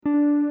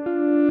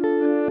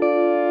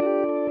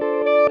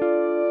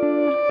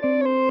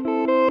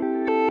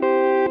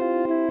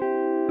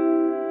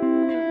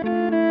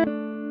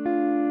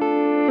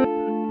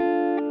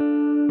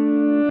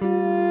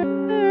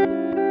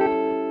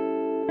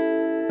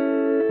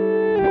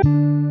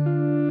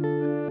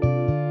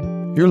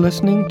You're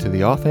listening to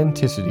The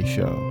Authenticity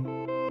Show,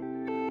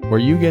 where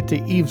you get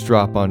to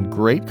eavesdrop on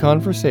great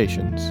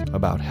conversations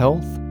about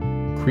health,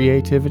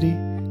 creativity,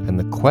 and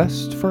the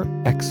quest for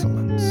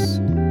excellence.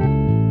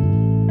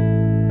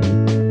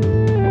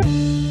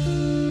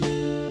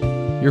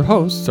 Your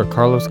hosts are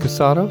Carlos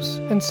Casados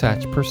and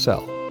Satch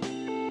Purcell.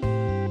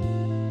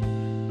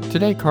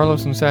 Today,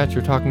 Carlos and Satch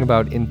are talking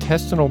about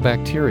intestinal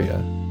bacteria,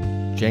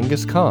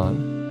 Genghis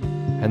Khan,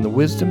 and the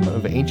wisdom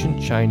of ancient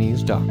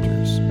Chinese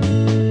doctors.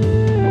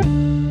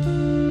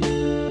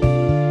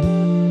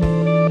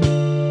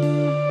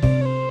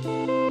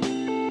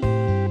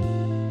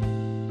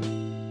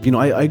 You know,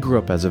 I grew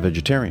up as a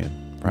vegetarian,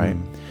 right?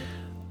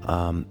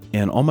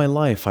 And all my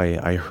life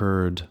I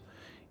heard,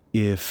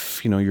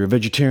 if, you're a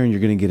vegetarian, you're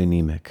going to get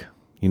anemic,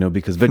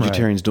 because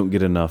vegetarians don't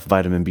get enough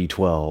vitamin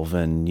B12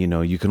 and,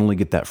 you can only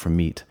get that from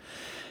meat.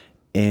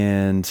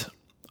 And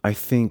I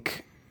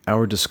think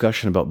our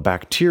discussion about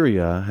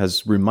bacteria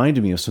has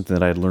reminded me of something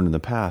that I had learned in the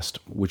past,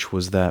 which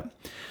was that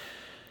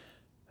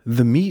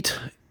the meat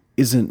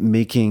isn't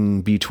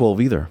making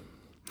B12 either.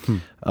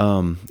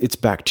 It's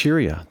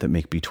bacteria that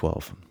make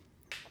B12.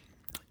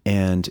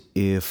 And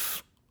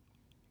if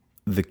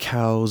the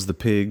cows, the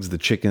pigs, the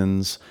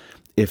chickens,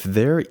 if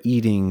they're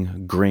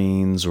eating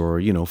grains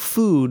or,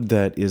 food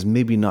that is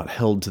maybe not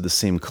held to the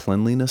same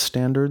cleanliness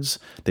standards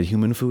that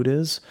human food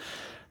is,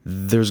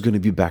 there's going to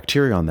be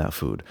bacteria on that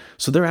food.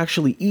 So they're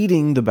actually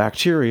eating the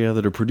bacteria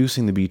that are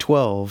producing the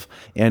B12.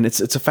 And it's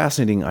a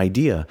fascinating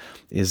idea,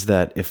 is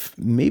that if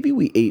maybe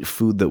we ate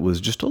food that was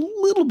just a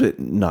little bit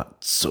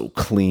not so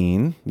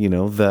clean,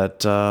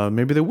 that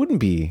maybe there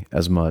wouldn't be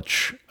as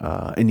much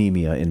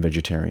anemia in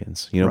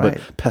vegetarians, Right.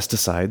 But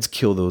pesticides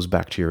kill those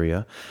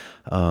bacteria.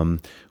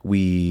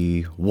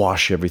 We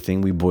wash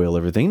everything, we boil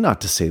everything. Not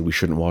to say we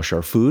shouldn't wash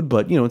our food,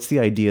 but, it's the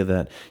idea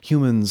that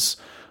humans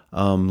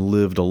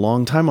lived a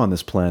long time on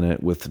this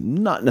planet with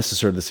not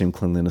necessarily the same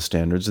cleanliness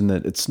standards, and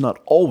that it's not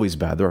always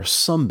bad. There are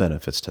some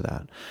benefits to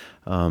that.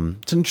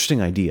 It's an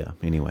interesting idea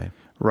anyway.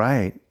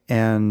 Right.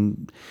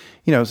 And,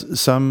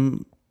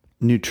 some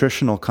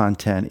nutritional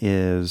content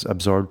is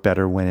absorbed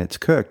better when it's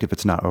cooked, if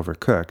it's not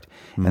overcooked.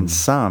 And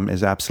some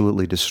is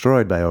absolutely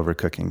destroyed by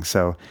overcooking.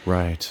 So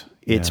right.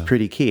 It's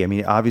pretty key. I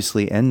mean,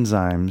 obviously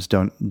enzymes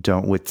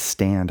don't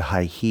withstand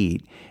high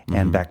heat,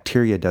 and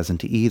bacteria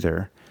doesn't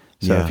either.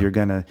 So if you're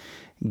going to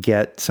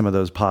get some of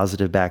those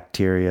positive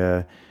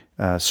bacteria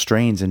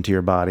strains into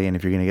your body, and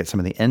if you're going to get some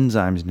of the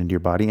enzymes into your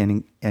body,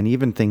 and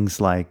even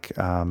things like,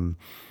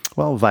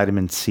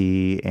 vitamin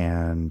C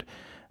and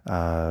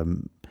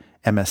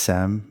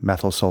MSM,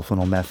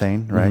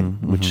 methylsulfonylmethane, right,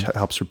 which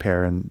helps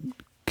repair and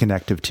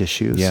connective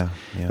tissues. Yeah.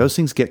 Those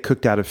things get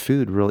cooked out of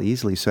food real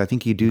easily. So I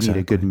think you do need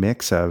a good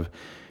mix of,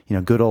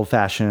 good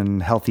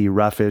old-fashioned healthy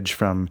roughage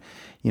from,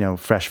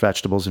 fresh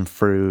vegetables and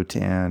fruit,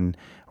 and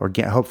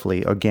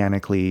hopefully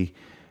organically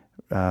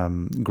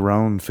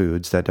grown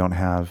foods that don't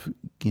have,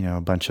 a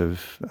bunch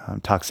of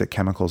toxic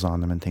chemicals on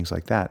them and things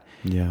like that.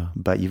 Yeah.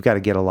 But you've got to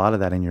get a lot of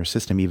that in your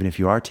system, even if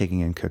you are taking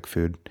in cooked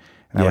food.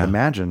 And I would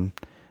imagine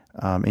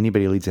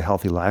anybody who leads a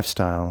healthy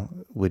lifestyle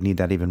would need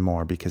that even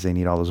more, because they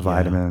need all those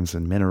vitamins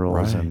and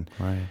minerals.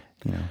 Right.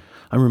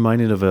 I'm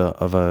reminded of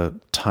a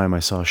time I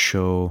saw a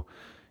show.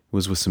 It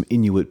was with some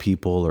Inuit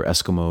people or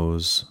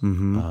Eskimos,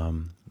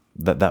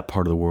 that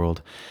part of the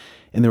world.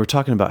 And they were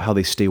talking about how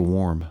they stay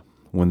warm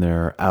when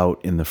they're out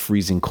in the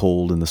freezing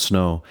cold and the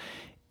snow.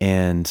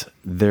 And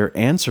their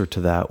answer to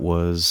that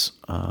was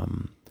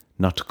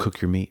not to cook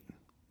your meat.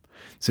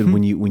 So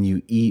when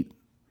you eat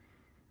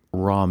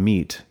raw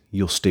meat,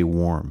 you'll stay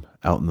warm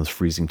out in those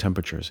freezing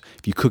temperatures.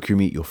 If you cook your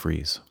meat, you'll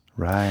freeze.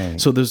 Right.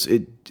 So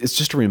it's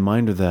just a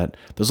reminder that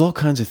there's all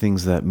kinds of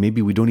things that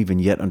maybe we don't even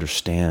yet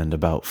understand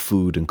about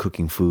food and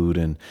cooking food,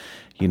 and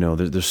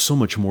there's so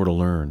much more to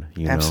learn.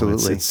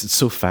 Absolutely, it's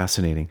so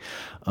fascinating.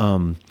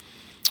 What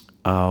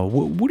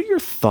are your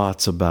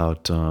thoughts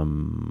about?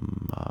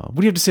 What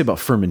do you have to say about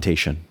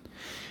fermentation?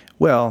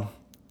 Well,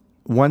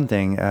 one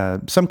thing,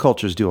 some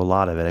cultures do a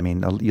lot of it. I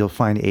mean, you'll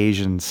find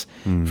Asians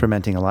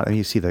fermenting a lot. I mean,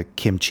 you see the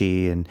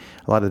kimchi, and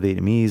a lot of the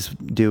Vietnamese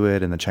do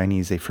it, and the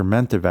Chinese, they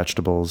ferment their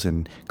vegetables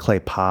in clay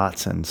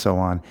pots and so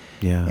on.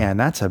 Yeah. And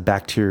that's a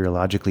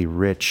bacteriologically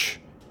rich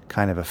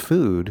kind of a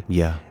food.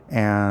 Yeah.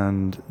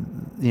 And,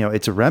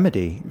 it's a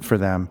remedy for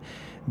them.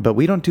 But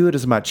we don't do it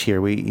as much here.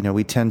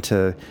 We tend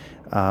to,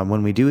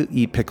 when we do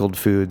eat pickled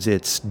foods,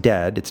 it's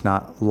dead. It's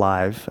not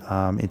live.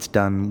 It's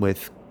done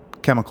with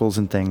chemicals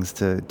and things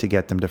to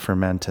get them to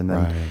ferment, and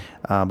then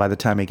by the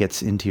time it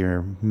gets into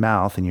your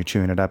mouth and you're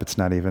chewing it up, it's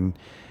not even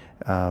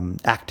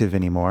active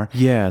anymore.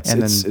 Yeah,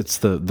 it's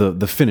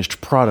the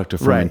finished product of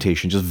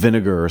fermentation, just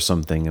vinegar or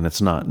something, and it's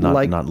not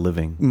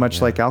living.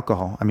 Much like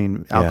alcohol. I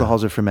mean,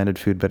 alcohol's a fermented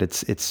food, but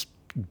it's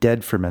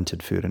dead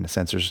fermented food in a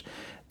sense.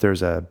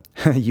 There's a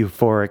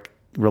euphoric,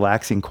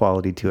 relaxing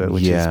quality to it,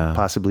 which is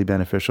possibly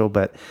beneficial,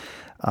 but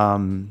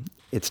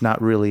it's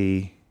not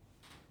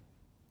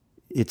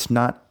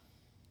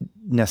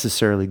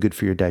necessarily good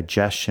for your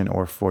digestion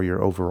or for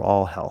your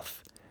overall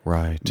health.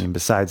 Right. I mean,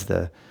 besides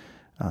the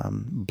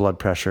blood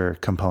pressure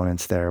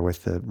components there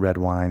with the red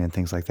wine and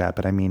things like that.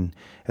 But I mean,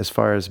 as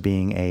far as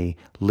being a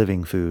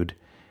living food,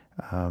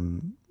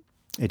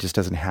 it just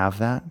doesn't have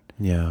that.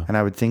 Yeah. And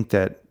I would think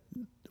that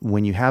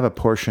when you have a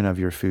portion of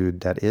your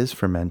food that is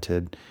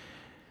fermented,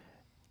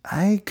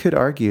 I could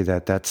argue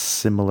that that's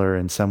similar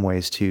in some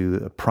ways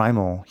to a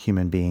primal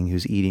human being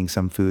who's eating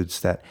some foods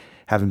that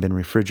haven't been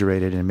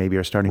refrigerated and maybe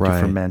are starting to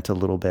ferment a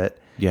little bit.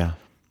 Yeah.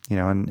 You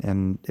know,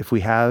 and if we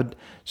had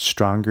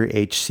stronger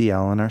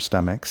HCl in our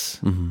stomachs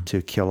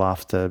to kill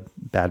off the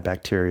bad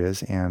bacteria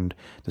and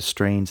the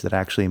strains that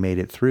actually made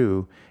it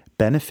through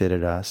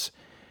benefited us,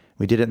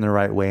 we did it in the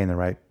right way, in the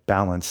right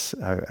balance,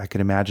 I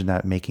could imagine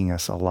that making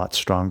us a lot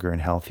stronger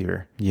and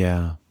healthier.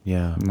 Yeah.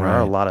 Yeah. And there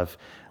are a lot of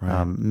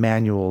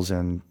manuals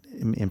and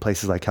in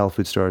places like health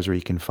food stores where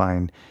you can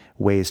find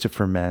ways to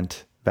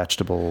ferment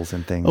vegetables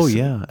and things. Oh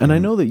yeah. And I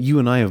know that you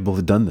and I have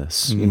both done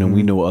this. You know,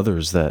 we know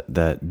others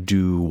that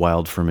do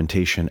wild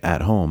fermentation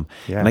at home.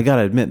 Yeah. And I got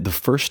to admit, the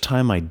first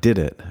time I did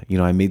it, you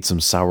know, I made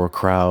some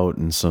sauerkraut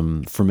and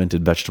some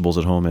fermented vegetables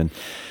at home, and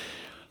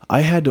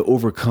I had to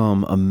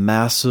overcome a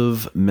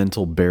massive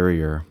mental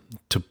barrier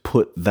to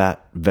put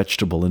that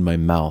vegetable in my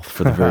mouth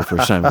for the very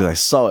first time, because I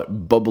saw it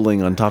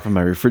bubbling on top of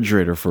my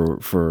refrigerator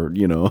for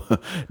you know,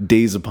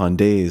 days upon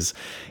days.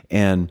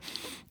 And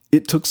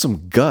it took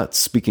some guts,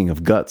 speaking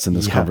of guts in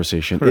this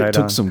conversation, it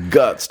took some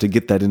guts to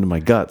get that into my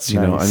guts. You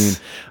know, I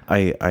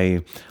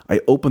mean,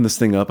 I opened this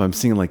thing up, I'm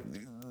seeing like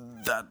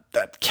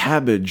that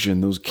cabbage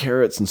and those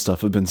carrots and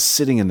stuff have been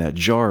sitting in that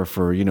jar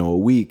for, you know, a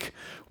week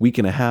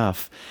and a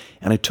half.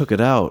 And I took it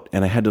out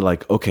and I had to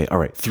like, okay, all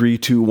right, 3,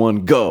 2,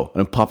 1, go.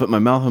 And I pop it in my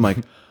mouth. I'm like,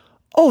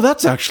 oh,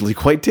 that's actually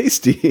quite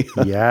tasty.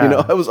 Yeah. You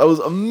know, I was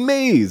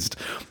amazed,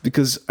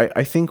 because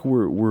I think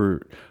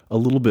we're a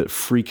little bit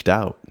freaked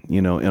out,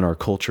 you know, in our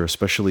culture,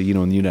 especially, you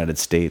know, in the United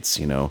States,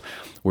 you know,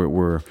 where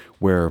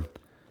we have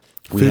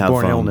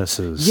foodborne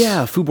illnesses.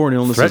 Yeah, foodborne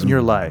illnesses. Threaten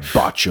your life.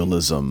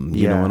 Botulism,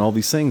 you know, and all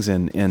these things.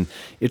 And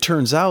it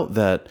turns out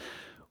that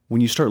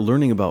when you start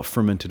learning about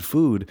fermented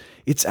food,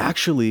 it's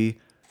actually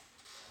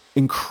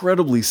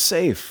incredibly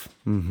safe,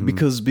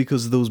 because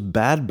those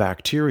bad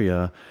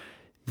bacteria,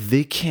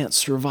 they can't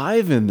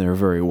survive in there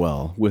very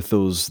well with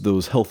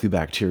those healthy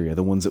bacteria,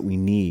 the ones that we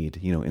need,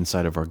 you know,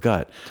 inside of our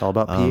gut. It's all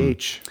about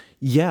pH.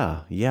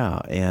 Yeah.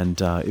 And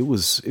it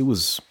was,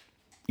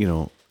 you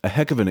know, a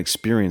heck of an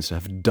experience to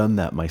have done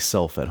that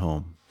myself at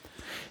home.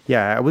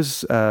 Yeah, I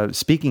was,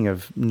 speaking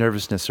of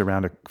nervousness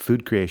around a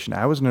food creation,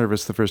 I was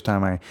nervous the first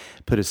time I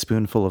put a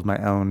spoonful of my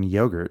own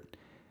yogurt.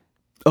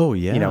 Oh,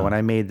 yeah. You know, when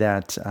I made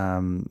that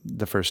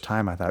the first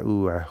time, I thought,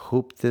 ooh, I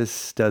hope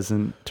this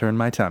doesn't turn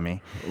my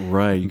tummy.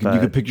 Right. You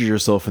could picture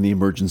yourself in the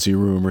emergency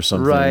room or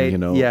something, right, you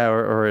know. Yeah,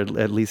 or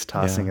at least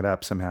tossing it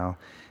up somehow,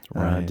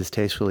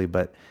 distastefully.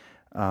 But,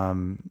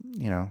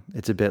 you know,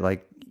 it's a bit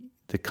like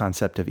the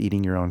concept of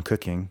eating your own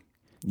cooking.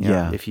 You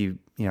know, if you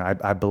know,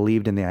 I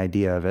believed in the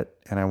idea of it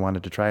and I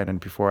wanted to try it.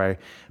 And before I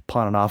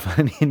pawn it off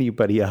on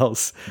anybody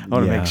else, I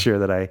want to make sure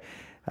that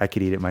I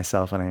could eat it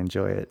myself and I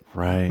enjoy it.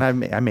 Right. And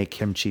I make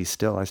kimchi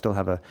still. I still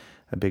have a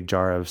big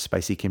jar of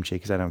spicy kimchi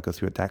because I don't go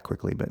through it that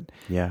quickly. But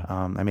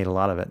I made a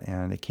lot of it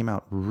and it came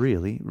out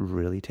really,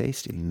 really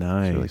tasty.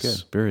 Nice. It's really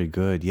good. Very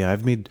good. Yeah,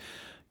 I've made,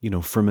 you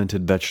know,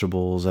 fermented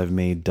vegetables. I've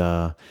made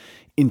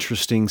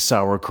interesting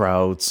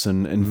sauerkrauts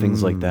and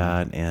things like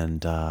that.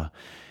 And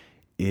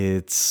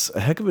it's a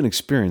heck of an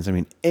experience. I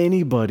mean,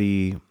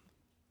 anybody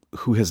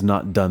who has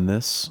not done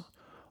this,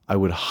 I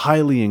would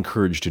highly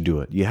encourage to do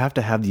it. You have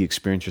to have the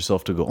experience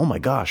yourself to go, oh my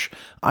gosh,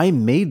 I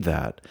made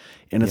that.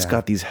 And it's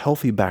got these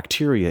healthy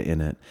bacteria in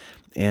it.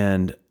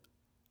 And,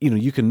 you know,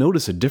 you can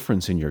notice a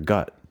difference in your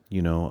gut,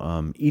 you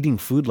know, eating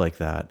food like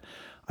that.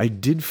 I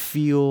did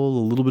feel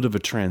a little bit of a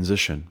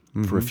transition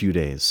for a few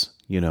days,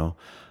 you know,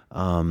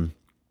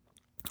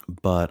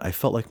 but I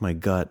felt like my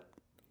gut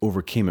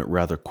overcame it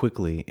rather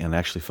quickly and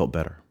actually felt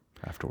better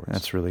afterwards.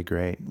 That's really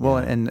great. Well,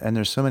 and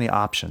there's so many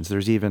options.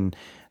 There's even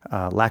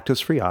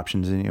lactose-free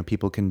options, and you know,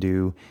 people can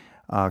do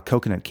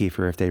coconut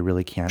kefir if they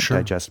really can't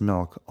digest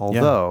milk.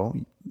 Although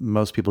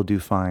most people do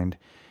find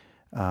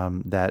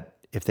that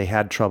if they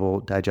had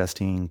trouble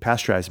digesting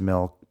pasteurized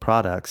milk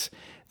products,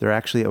 they're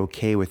actually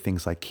okay with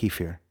things like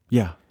kefir.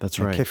 Yeah, that's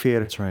right.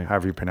 Kefir, that's right.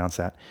 However you pronounce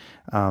that,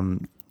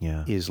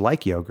 is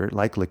like yogurt,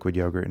 like liquid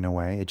yogurt in a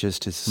way. It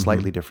just is a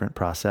slightly different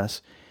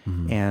process.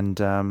 And,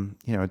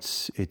 you know,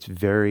 it's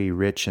very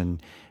rich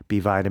in B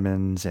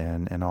vitamins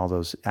and all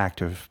those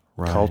active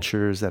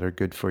cultures that are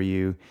good for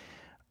you.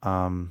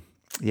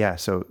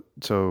 So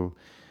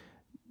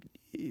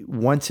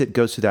once it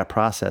goes through that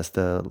process,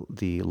 the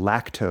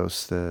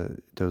lactose,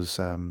 those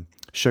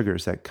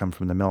sugars that come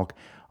from the milk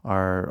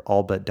are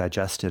all but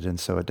digested. And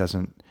so it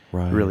doesn't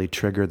really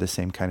trigger the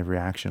same kind of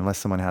reaction unless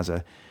someone has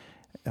an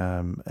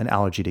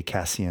allergy to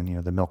casein, you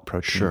know, the milk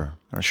protein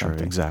or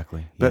something.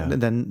 Exactly. But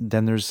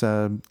then there's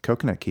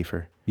coconut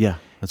kefir. Yeah,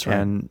 that's right.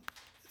 And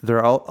there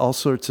are all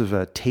sorts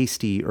of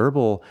tasty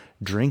herbal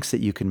drinks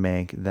that you can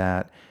make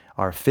that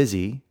are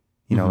fizzy.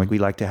 You know, like we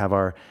like to have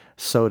our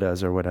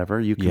sodas or whatever,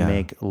 you can Yeah.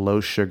 make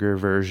low sugar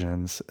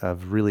versions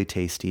of really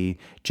tasty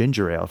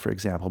ginger ale, for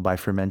example, by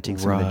fermenting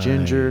some of the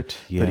ginger,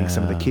 Right. putting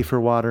some of the Yeah. kefir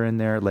water in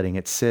there, letting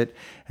it sit,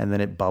 and then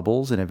it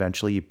bubbles, and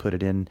eventually you put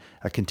it in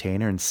a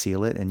container and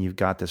seal it, and you've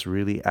got this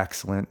really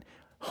excellent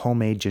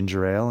homemade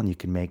ginger ale, and you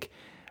can make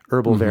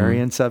herbal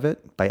variants of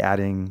it by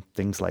adding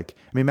things like,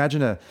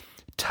 imagine a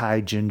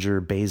Thai ginger,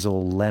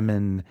 basil,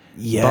 lemon,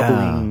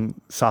 bubbling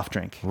soft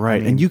drink.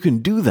 Right. And you can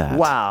do that.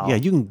 Wow. Yeah,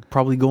 you can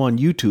probably go on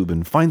YouTube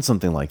and find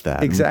something like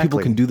that. And people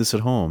Exactly. can do this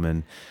at home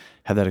and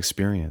have that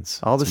experience.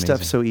 All It's the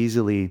stuff's amazing. so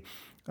easily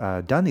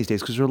done these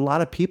days because there are a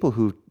lot of people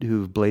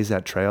who blaze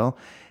that trail,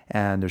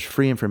 and there's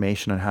free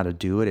information on how to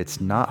do it.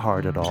 It's not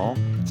hard at all.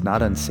 It's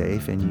not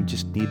unsafe, and you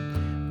just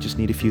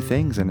need a few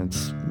things, and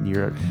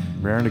you're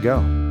raring to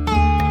go.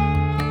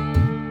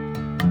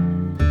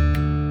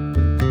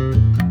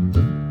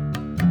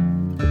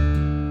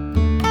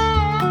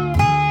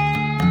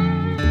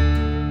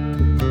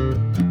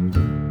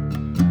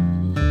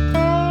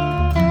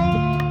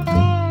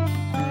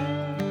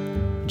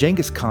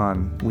 Genghis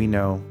Khan, we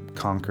know,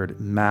 conquered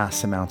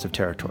mass amounts of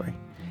territory,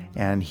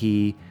 and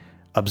he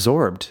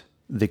absorbed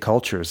the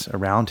cultures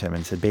around him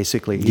and said,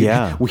 basically,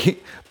 Yeah.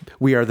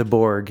 we are the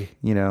Borg,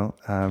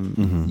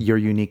 your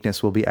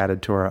uniqueness will be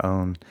added to our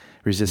own.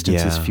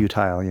 Resistance is Yeah.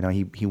 futile.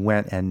 He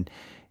went and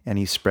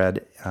he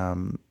spread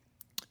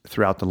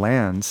throughout the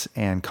lands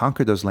and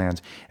conquered those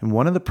lands. And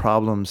one of the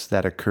problems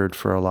that occurred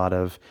for a lot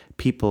of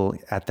people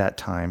at that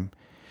time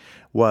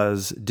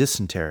was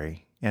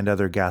dysentery and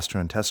other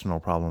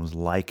gastrointestinal problems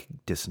like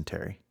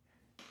dysentery.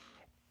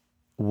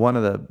 One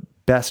of the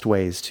best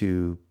ways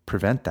to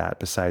prevent that,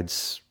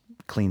 besides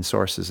clean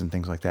sources and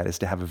things like that, is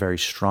to have a very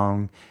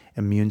strong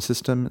immune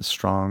system,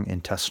 strong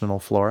intestinal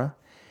flora.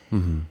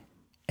 Mm-hmm.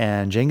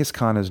 And Genghis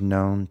Khan is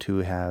known to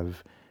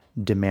have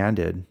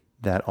demanded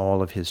that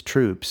all of his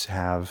troops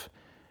have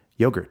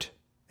yogurt.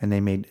 And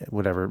they made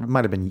whatever, it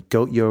might have been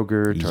goat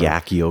yogurt, or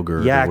Yak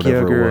yogurt, or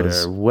whatever it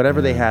was. or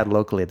whatever they had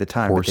locally at the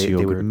time. Horse But they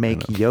would yogurt,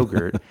 make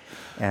yogurt,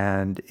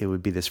 and it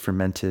would be this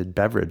fermented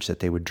beverage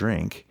that they would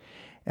drink.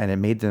 And it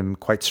made them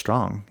quite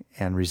strong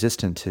and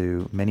resistant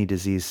to many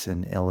diseases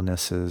and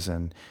illnesses.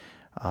 And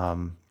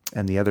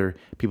the other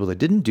people that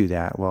didn't do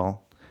that,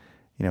 well,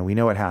 we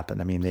know what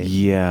happened. I mean,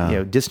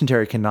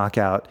 dysentery can knock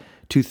out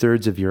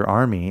 2/3 of your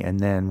army, and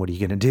then what are you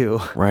going to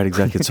do? Right,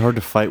 exactly. It's hard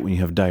to fight when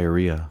you have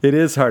diarrhea. It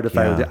is hard to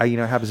fight.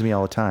 Yeah. It happens to me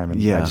all the time, and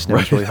I Yeah, just know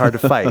it's really hard to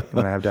fight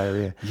when I have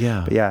diarrhea.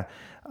 Yeah. But yeah,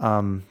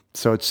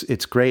 so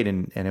it's great,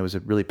 and it was a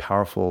really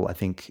powerful. I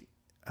think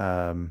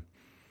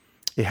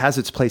it has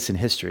its place in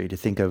history to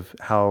think of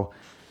how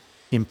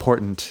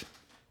important,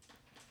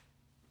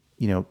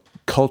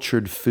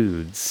 cultured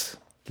foods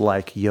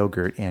like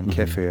yogurt and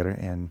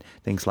kefir and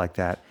things like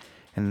that,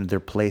 and their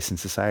place in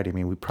society. I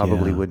mean, we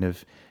probably wouldn't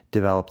have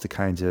developed the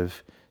kinds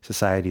of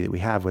society that we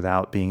have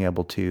without being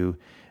able to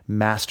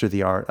master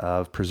the art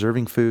of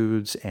preserving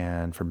foods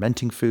and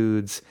fermenting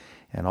foods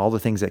and all the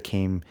things that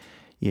came,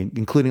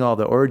 including all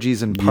the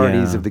orgies and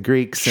parties of the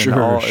Greeks and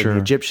all the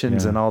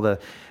Egyptians and all the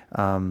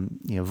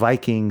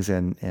Vikings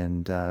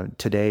and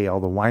today all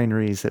the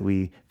wineries that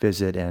we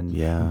visit and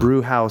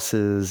brew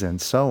houses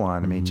and so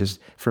on. I mean, just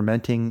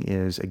fermenting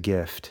is a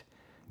gift.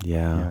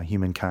 Yeah.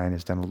 Humankind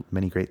has done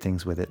many great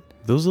things with it.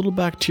 Those little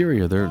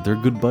bacteria, they're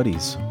good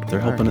buddies. They're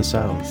helping us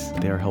out. buddies.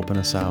 They are helping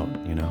us out,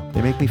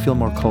 They make me feel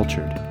more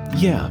cultured.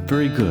 Yeah,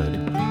 very good.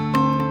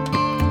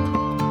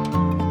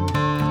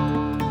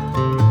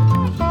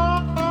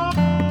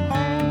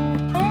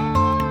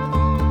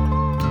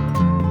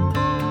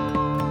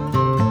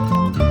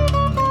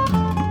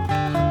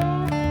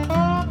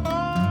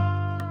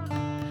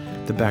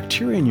 The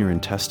bacteria in your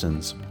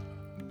intestines,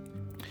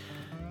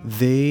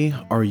 they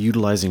are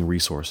utilizing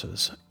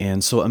resources.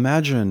 And so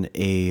imagine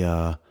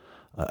a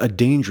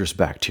dangerous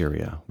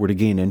bacteria were to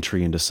gain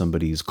entry into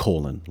somebody's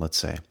colon, let's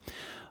say,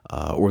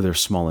 or their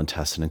small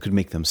intestine, and could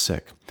make them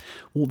sick.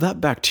 Well,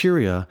 that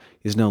bacteria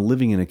is now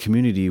living in a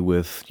community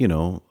with,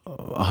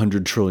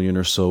 100 trillion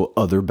or so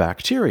other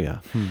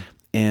bacteria.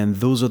 And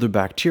those other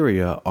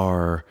bacteria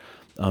are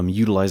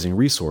utilizing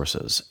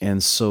resources.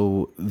 And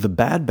so the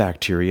bad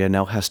bacteria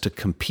now has to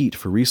compete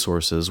for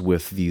resources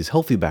with these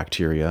healthy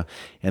bacteria,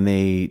 and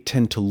they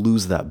tend to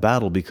lose that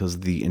battle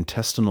because the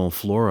intestinal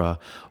flora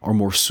are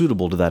more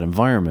suitable to that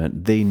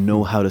environment. They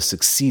know how to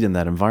succeed in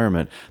that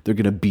environment. They're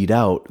going to beat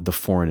out the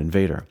foreign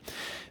invader.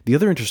 The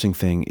other interesting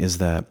thing is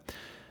that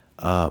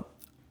a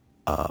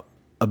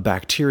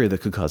bacteria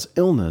that could cause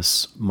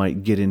illness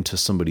might get into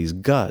somebody's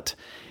gut,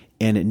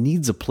 and it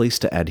needs a place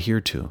to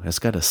adhere to. It's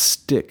got to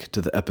stick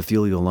to the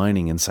epithelial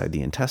lining inside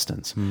the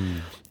intestines.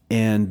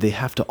 And they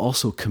have to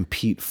also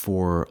compete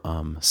for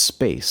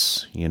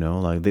space,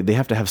 like they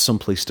have to have some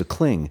place to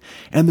cling.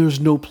 And there's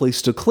no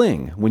place to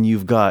cling when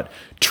you've got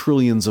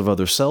trillions of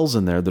other cells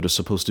in there that are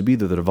supposed to be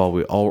there, that have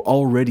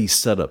already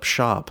set up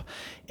shop,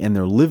 and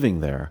they're living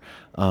there.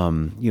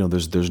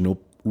 There's no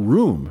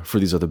room for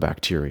these other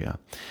bacteria.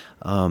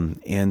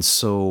 And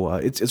so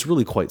it's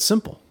really quite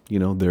simple.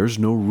 There's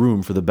no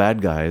room for the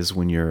bad guys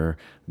when your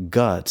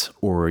gut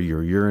or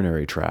your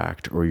urinary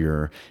tract or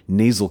your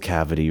nasal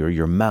cavity or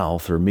your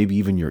mouth or maybe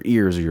even your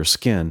ears or your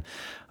skin,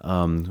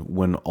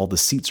 when all the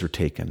seats are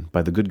taken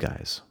by the good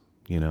guys.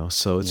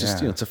 So it's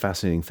just, it's a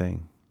fascinating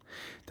thing.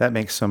 That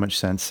makes so much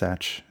sense,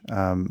 Satch.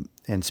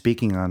 And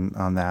speaking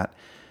on that,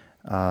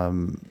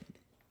 and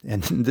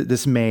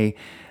this may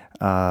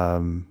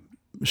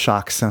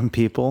shock some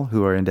people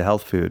who are into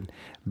health food,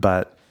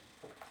 but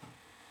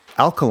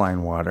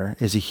alkaline water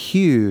is a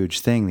huge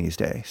thing these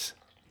days.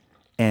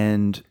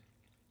 And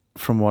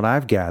from what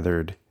I've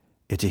gathered,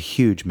 it's a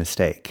huge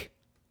mistake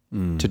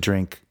to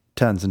drink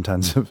tons and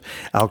tons of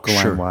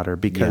alkaline water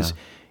because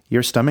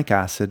your stomach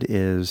acid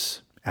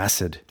is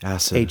acid,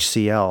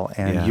 HCl,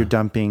 and you're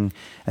dumping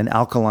an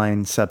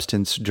alkaline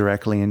substance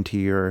directly into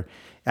your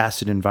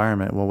acid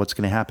environment. Well, what's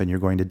going to happen? You're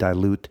going to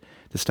dilute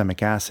the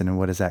stomach acid, and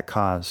what does that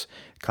cause?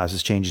 It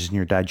causes changes in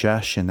your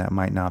digestion that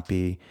might not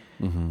be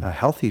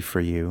healthy for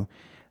you.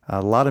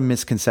 A lot of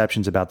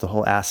misconceptions about the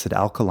whole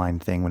acid-alkaline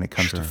thing when it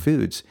comes to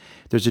foods.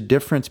 There's a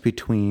difference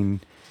between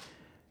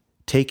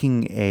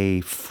taking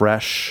a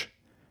fresh,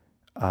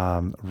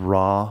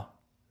 raw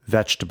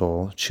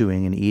vegetable,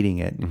 chewing and eating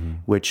it,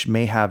 which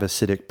may have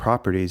acidic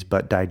properties,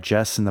 but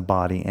digests in the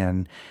body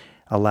and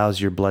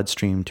allows your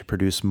bloodstream to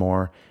produce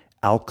more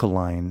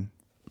alkaline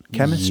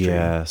chemistry.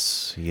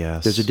 Yes.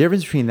 There's a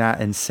difference between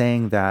that and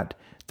saying that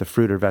the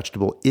fruit or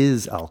vegetable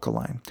is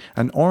alkaline.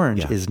 An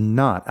orange is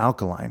not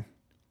alkaline.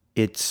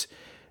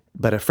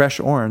 But a fresh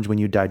orange, when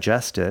you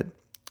digest it,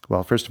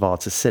 well, first of all,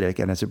 it's acidic,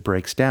 and as it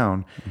breaks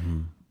down,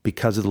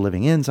 because of the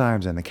living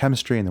enzymes and the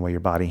chemistry and the way your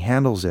body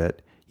handles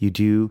it, you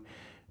do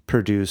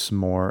produce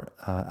more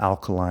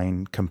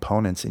alkaline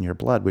components in your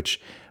blood, which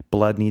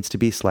blood needs to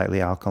be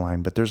slightly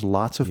alkaline, but there's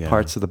lots of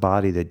parts of the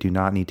body that do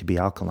not need to be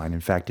alkaline.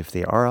 In fact, if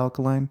they are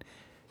alkaline,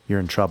 you're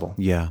in trouble.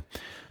 Yeah.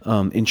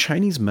 In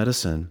Chinese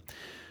medicine,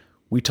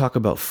 we talk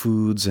about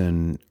foods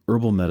and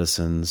herbal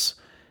medicines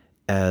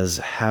as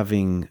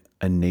having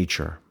a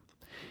nature.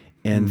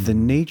 And the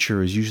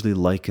nature is usually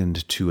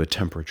likened to a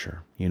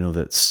temperature.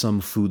 That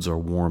some foods are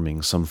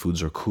warming, some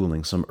foods are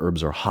cooling, some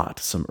herbs are hot,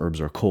 some herbs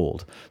are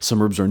cold,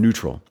 some herbs are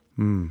neutral.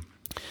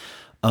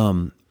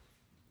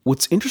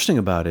 What's interesting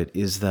about it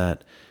is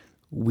that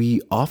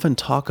we often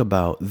talk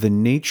about the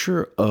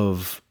nature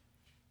of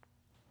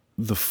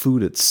the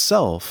food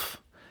itself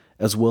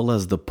as well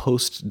as the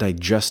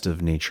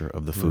post-digestive nature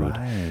of the food.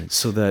 Right.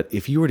 So that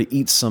if you were to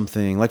eat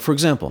something, like for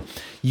example,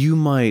 you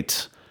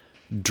might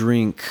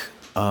drink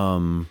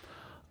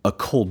a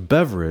cold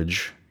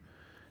beverage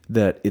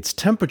that its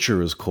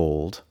temperature is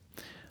cold,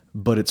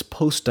 but its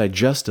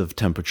post-digestive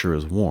temperature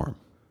is warm.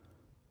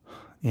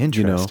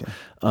 Interesting.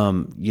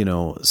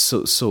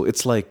 So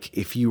it's like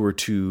if you were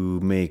to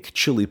make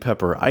chili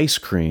pepper ice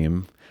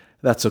cream,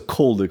 that's a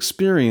cold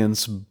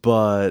experience,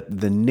 but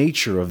the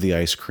nature of the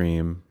ice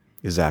cream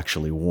is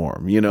actually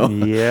warm,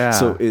 Yeah,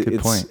 so good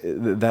point.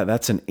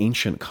 That's an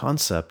ancient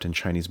concept in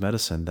Chinese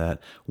medicine that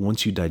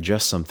once you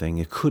digest something,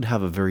 it could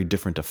have a very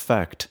different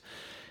effect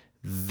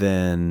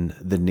than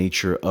the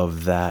nature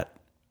of that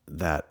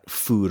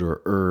food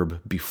or herb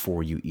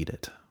before you eat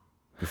it,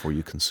 before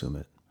you consume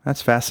it.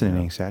 That's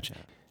fascinating, Satch.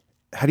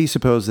 How do you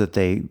suppose that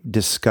they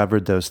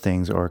discovered those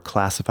things or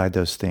classified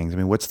those things? I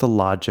mean, what's the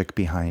logic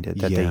behind it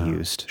that they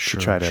used to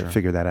try to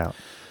figure that out?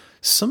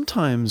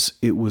 Sometimes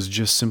it was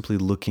just simply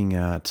looking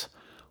at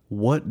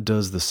what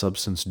does the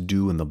substance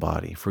do in the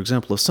body. For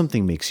example, if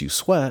something makes you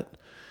sweat,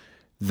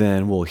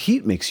 then,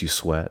 heat makes you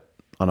sweat.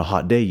 On a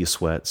hot day, you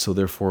sweat. So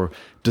therefore,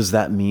 does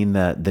that mean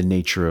that the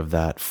nature of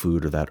that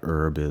food or that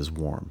herb is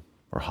warm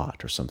or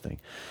hot or something?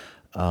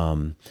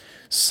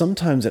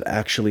 Sometimes it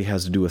actually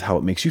has to do with how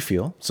it makes you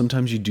feel.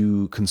 Sometimes you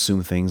do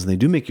consume things and they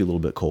do make you a little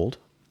bit cold,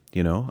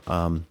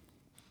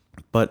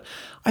 But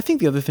I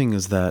think the other thing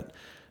is that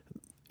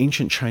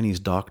ancient Chinese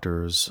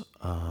doctors,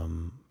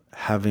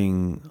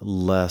 having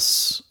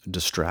less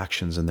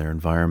distractions in their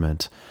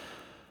environment,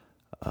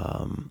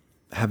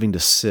 having to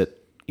sit,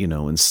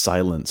 in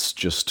silence,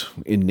 just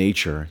in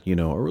nature,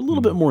 are a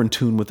little bit more in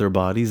tune with their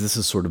bodies. This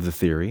is sort of the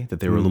theory, that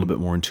they were a little bit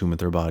more in tune with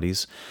their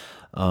bodies.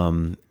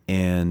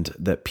 And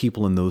that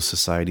people in those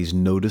societies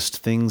noticed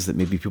things that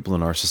maybe people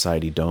in our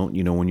society don't.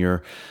 When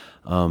you're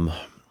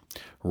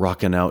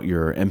rocking out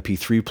your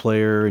MP3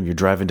 player and you're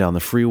driving down the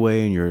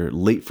freeway and you're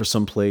late for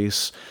some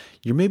place,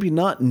 you're maybe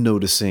not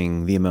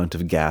noticing the amount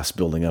of gas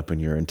building up in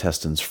your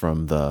intestines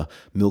from the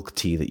milk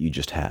tea that you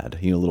just had,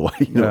 a little while,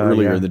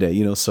 earlier in the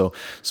day, So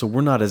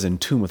we're not as in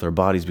tune with our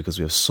bodies because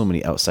we have so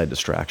many outside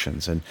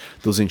distractions, and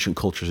those ancient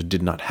cultures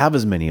did not have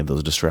as many of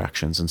those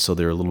distractions, and so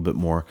they're a little bit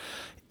more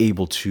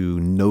able to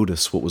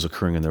notice what was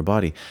occurring in their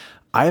body.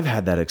 I've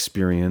had that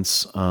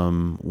experience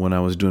when I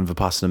was doing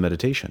Vipassana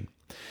meditation.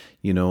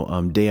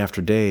 Day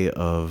after day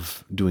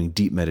of doing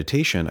deep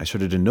meditation, I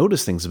started to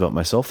notice things about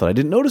myself that I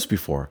didn't notice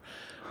before.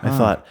 I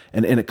thought,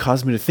 and it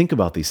caused me to think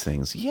about these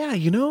things. Yeah,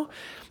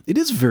 it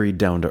is very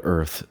down to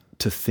earth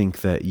to think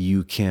that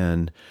you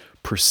can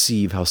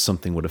perceive how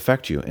something would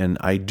affect you. And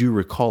I do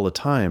recall a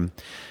time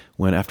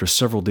when, after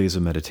several days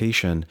of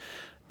meditation,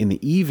 in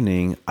the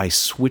evening, I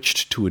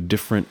switched to a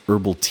different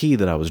herbal tea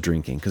that I was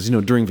drinking. Because,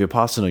 during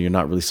Vipassana, you're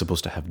not really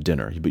supposed to have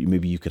dinner, but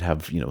maybe you could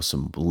have,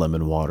 some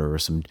lemon water or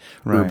some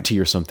herb tea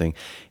or something.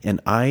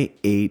 And I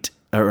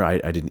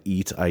didn't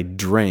eat, I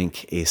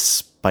drank a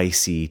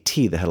spicy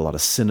tea that had a lot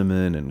of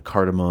cinnamon and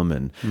cardamom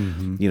and,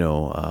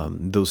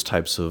 those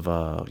types of,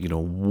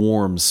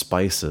 warm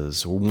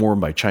spices, warm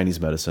by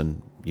Chinese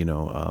medicine,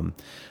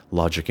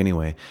 logic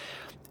anyway.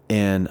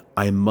 And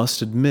I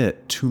must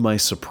admit, to my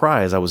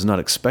surprise, I was not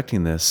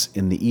expecting this.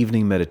 In the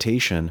evening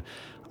meditation,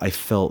 I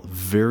felt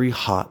very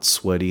hot,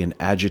 sweaty, and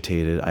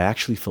agitated. I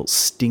actually felt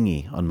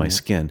stingy on my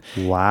skin.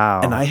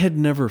 Wow. And I had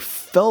never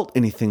felt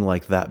anything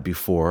like that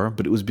before,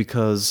 but it was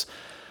because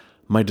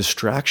my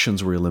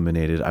distractions were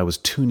eliminated. I was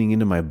tuning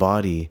into my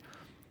body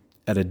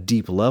at a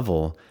deep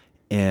level,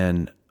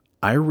 and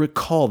I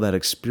recall that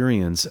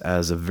experience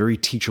as a very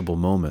teachable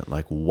moment.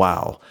 Like,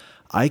 wow,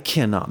 I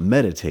cannot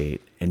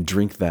meditate and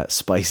drink that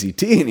spicy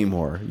tea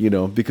anymore,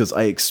 because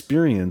I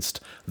experienced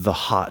the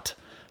hot,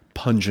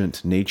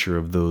 pungent nature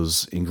of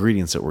those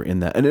ingredients that were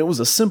in that. And it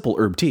was a simple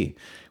herb tea.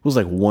 It was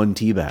like one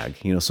tea bag,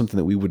 something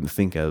that we wouldn't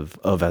think of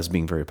as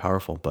being very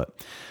powerful, but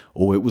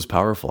it was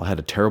powerful. I had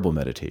a terrible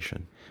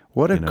meditation.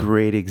 What a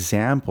great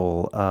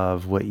example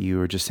of what you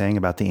were just saying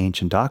about the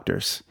ancient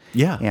doctors.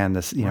 Yeah. And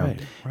this, Right.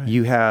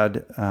 you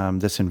had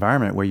this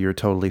environment where you were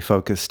totally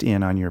focused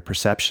in on your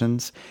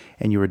perceptions,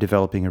 and you were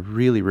developing a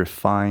really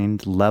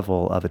refined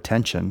level of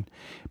attention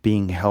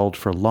being held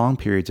for long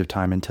periods of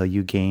time until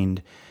you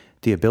gained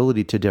the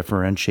ability to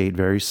differentiate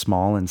very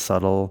small and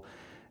subtle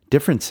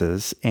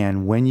differences.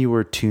 And when you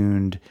were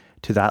tuned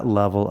to that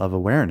level of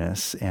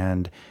awareness,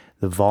 and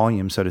the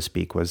volume, so to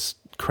speak, was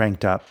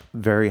cranked up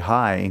very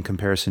high in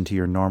comparison to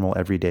your normal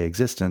everyday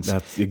existence,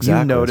 that's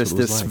exactly you noticed what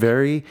it was this like.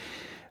 very,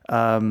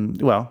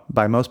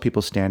 by most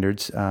people's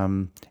standards,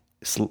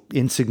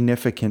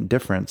 insignificant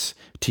difference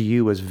to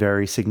you was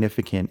very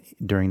significant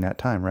during that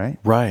time, right?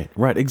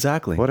 Right,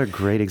 exactly. What a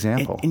great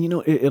example. And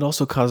it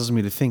also causes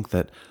me to think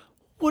that,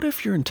 what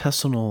if your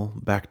intestinal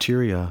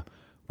bacteria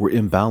were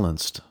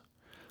imbalanced,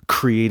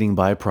 creating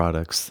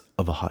byproducts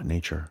of a hot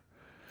nature?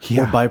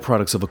 Yeah. Or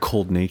byproducts of a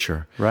cold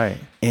nature. Right.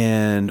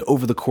 And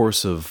over the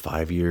course of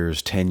 5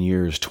 years, 10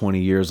 years, 20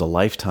 years, a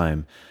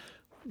lifetime,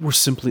 we're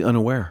simply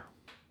unaware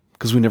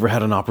because we never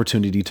had an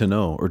opportunity to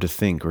know or to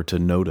think or to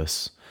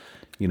notice,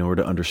 or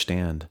to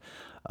understand.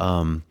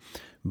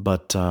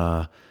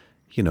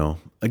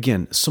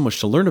 Again, so much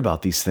to learn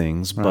about these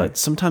things, but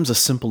sometimes a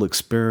simple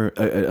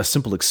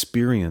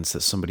experience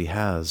that somebody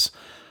has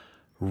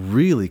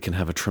really can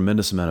have a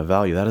tremendous amount of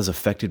value. That has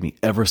affected me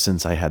ever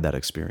since I had that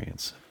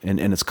experience. And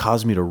it's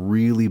caused me to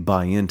really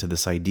buy into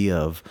this idea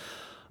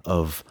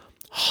of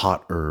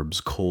hot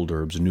herbs, cold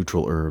herbs,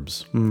 neutral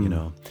herbs,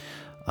 even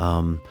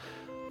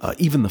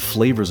the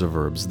flavors of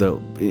herbs.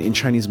 In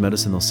Chinese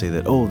medicine, they'll say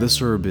that,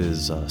 this herb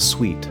is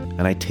sweet.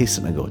 And I taste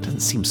it and I go, it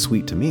doesn't seem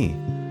sweet to me.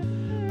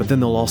 But then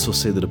they'll also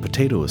say that a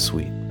potato is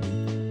sweet.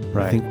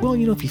 Right. I think,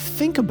 if you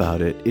think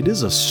about it, it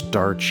is a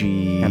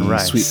starchy and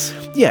rice. Sweet.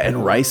 Yeah,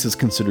 and rice is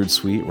considered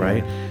sweet,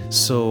 right? Yeah.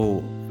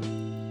 So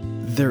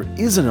there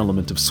is an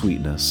element of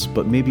sweetness,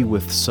 but maybe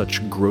with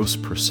such gross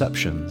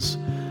perceptions,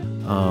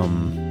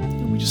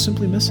 we just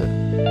simply miss it.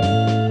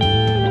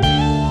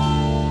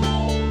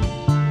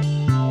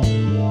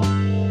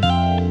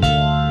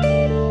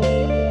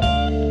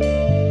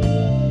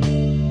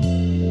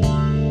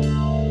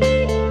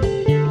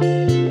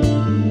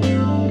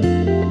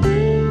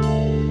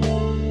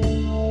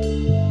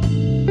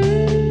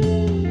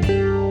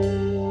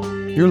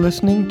 You're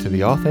listening to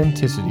The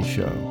Authenticity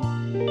Show,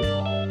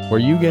 where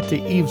you get to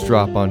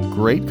eavesdrop on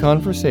great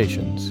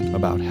conversations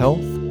about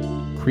health,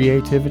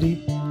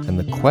 creativity, and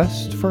the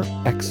quest for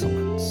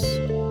excellence.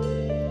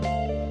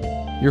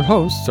 Your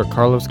hosts are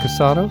Carlos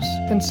Casados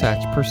and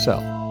Satch Purcell.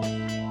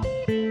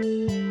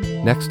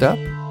 Next up,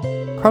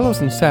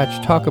 Carlos and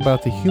Satch talk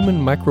about the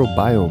Human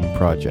Microbiome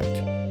Project,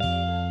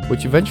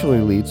 which eventually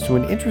leads to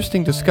an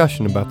interesting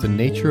discussion about the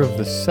nature of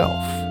the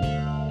self.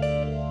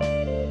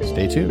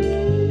 Stay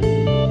tuned.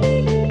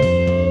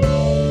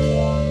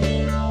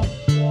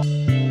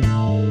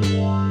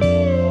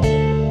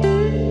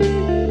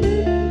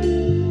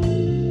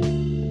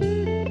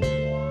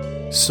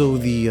 So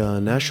the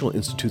National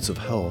Institutes of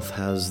Health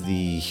has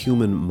the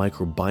Human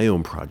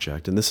Microbiome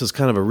Project, and this is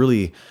kind of a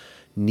really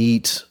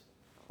neat,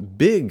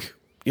 big,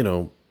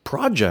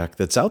 project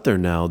that's out there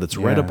now that's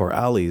right up our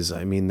alleys.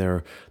 I mean,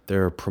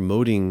 they're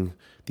promoting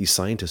these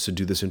scientists to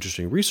do this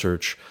interesting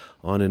research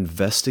on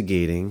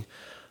investigating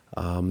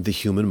the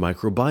human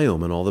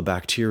microbiome and all the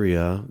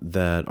bacteria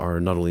that are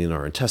not only in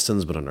our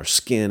intestines, but on our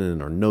skin and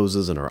in our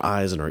noses and our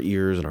eyes and our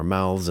ears and our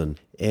mouths.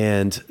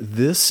 And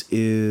this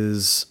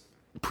is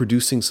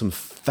producing some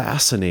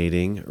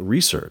fascinating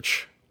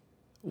research.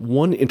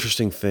 One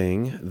interesting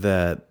thing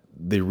that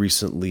they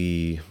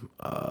recently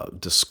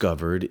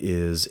discovered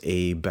is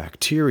a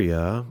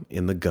bacteria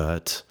in the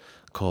gut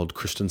called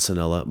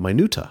Intestinal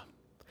minuta,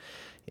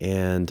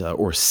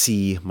 or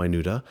C.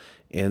 minuta,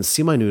 And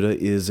C. minuta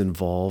is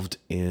involved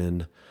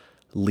in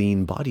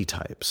lean body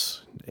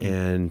types.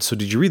 And so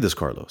did you read this,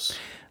 Carlos?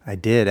 I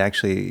did.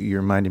 Actually, you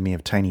reminded me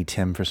of Tiny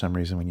Tim for some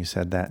reason when you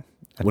said that.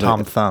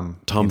 Thumb.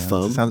 Tom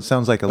Thumb?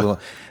 Sounds like a little,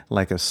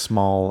 like a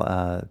small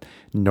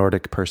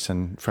Nordic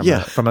person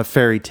from a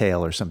fairy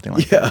tale or something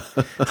like that.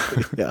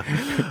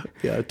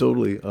 Yeah,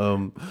 totally.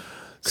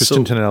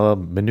 Intestinal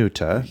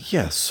minuta.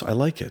 Yes, I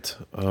like it.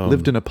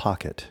 Lived in a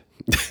pocket.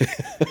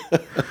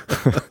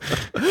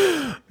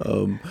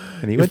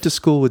 And he went to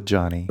school with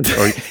Johnny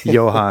or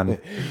Johan.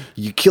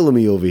 You killing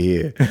me over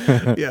here.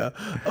 Yeah.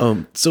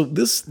 So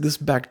this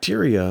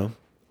bacteria,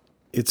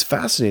 it's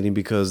fascinating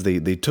because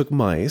they took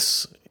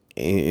mice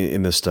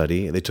in the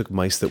study. They took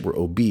mice that were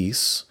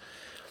obese,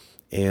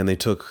 and they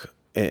took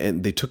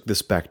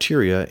this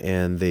bacteria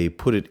and they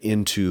put it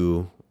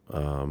into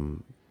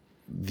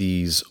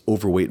these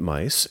overweight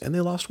mice, and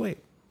they lost weight.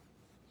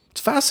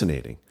 It's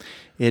fascinating.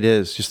 It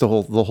is just the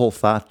whole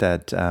thought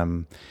that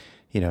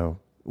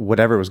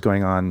whatever was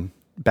going on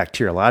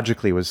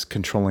bacteriologically was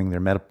controlling their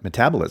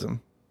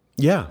metabolism.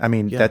 Yeah. I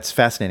mean, that's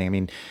fascinating. I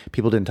mean,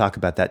 people didn't talk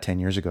about that 10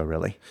 years ago,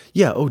 really.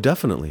 Yeah. Oh,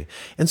 definitely.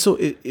 And so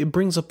it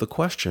brings up the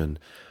question,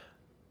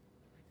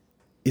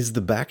 is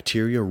the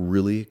bacteria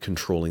really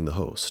controlling the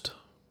host?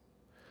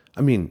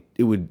 I mean,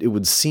 it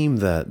would seem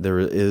that there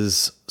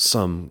is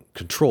some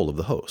control of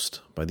the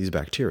host by these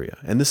bacteria.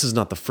 And this is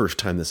not the first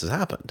time this has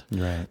happened.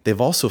 Right. They've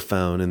also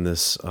found in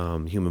this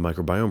human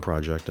microbiome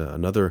project,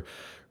 another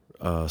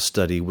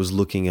study was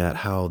looking at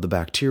how the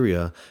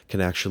bacteria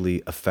can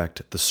actually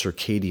affect the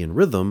circadian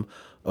rhythm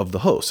of the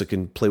host. It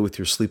can play with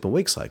your sleep and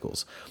wake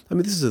cycles. I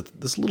mean, this is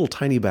this little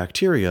tiny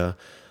bacteria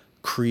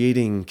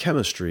creating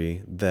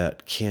chemistry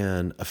that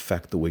can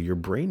affect the way your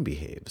brain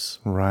behaves.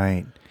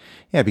 Right.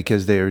 Yeah,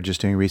 because they were just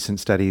doing recent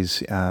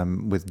studies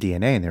with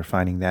DNA, and they're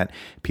finding that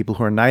people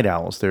who are night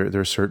owls, there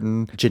are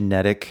certain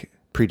genetic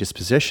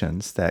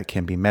predispositions that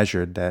can be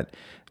measured that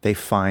they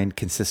find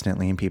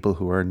consistently in people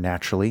who are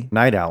naturally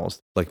night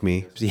owls. Like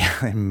me?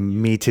 Yeah,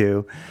 me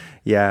too.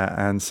 Yeah,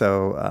 and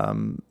so,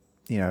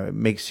 it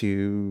makes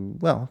you,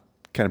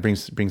 kind of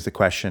brings the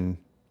question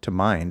to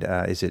mind.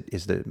 Is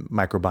the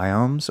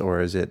microbiomes,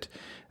 or is it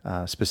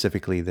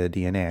specifically the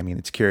DNA? I mean,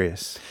 it's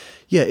curious.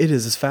 Yeah, it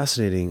is. It's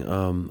fascinating.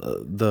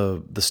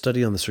 The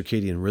study on the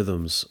circadian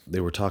rhythms, they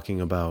were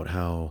talking about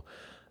how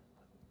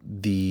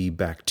the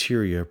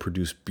bacteria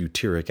produce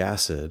butyric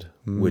acid,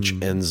 which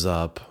ends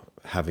up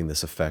having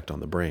this effect on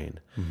the brain.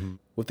 Mm-hmm.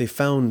 What they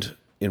found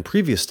in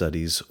previous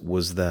studies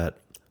was that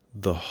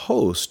the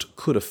host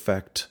could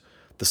affect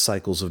the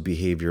cycles of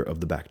behavior of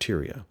the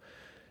bacteria,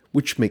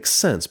 which makes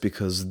sense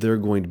because they're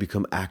going to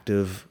become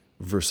active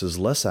versus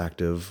less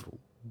active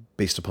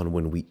based upon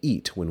when we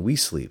eat, when we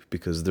sleep,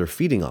 because they're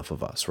feeding off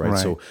of us, right?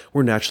 So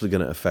we're naturally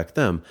going to affect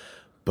them.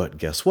 But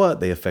guess what?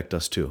 They affect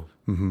us too.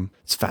 Mm-hmm.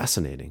 It's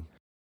fascinating.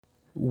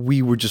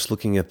 We were just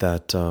looking at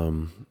that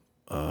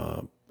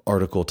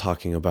article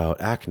talking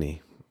about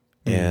acne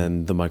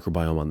and the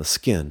microbiome on the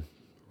skin,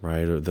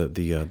 right? Or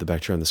the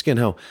bacteria on the skin,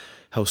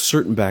 how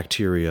certain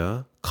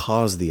bacteria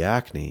cause the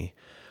acne,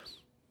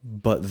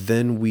 but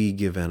then we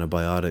give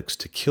antibiotics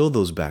to kill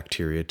those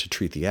bacteria to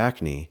treat the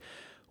acne,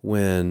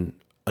 when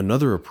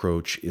another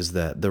approach is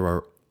that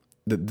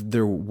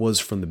there was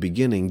from the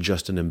beginning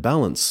just an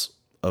imbalance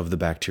of the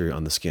bacteria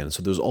on the skin.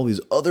 So there's all these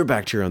other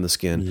bacteria on the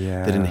skin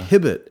that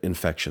inhibit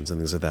infections and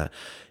things like that.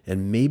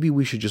 And maybe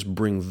we should just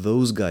bring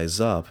those guys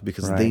up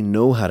because they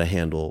know how to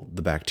handle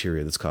the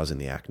bacteria that's causing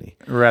the acne.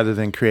 Rather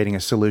than creating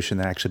a solution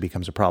that actually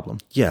becomes a problem.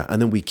 Yeah,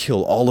 and then we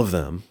kill all of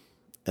them,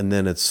 and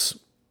then it's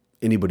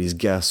anybody's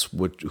guess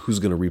who's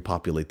going to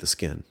repopulate the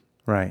skin.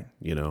 Right.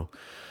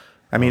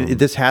 I mean,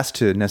 this has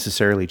to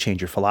necessarily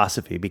change your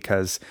philosophy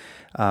because,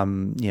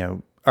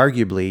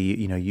 arguably,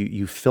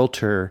 you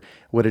filter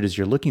what it is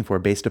you're looking for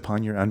based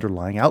upon your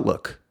underlying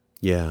outlook.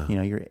 Yeah.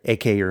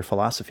 your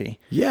philosophy.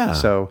 Yeah.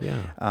 So,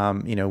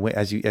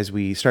 as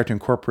we start to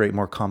incorporate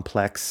more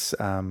complex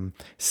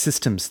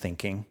systems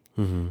thinking,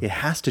 it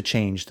has to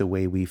change the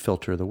way we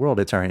filter the world.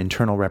 It's our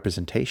internal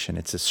representation.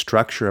 It's a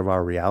structure of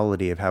our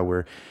reality of how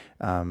we're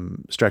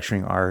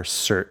structuring our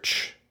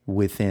search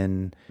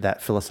within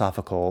that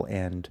philosophical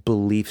and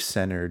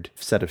belief-centered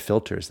set of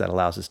filters that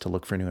allows us to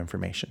look for new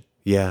information.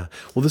 Yeah.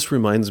 Well, this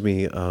reminds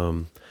me,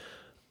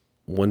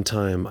 one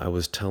time I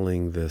was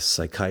telling this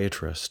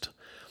psychiatrist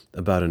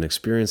about an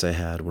experience I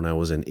had when I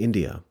was in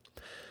India.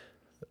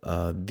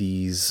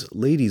 These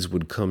ladies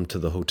would come to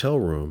the hotel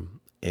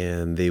room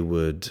and they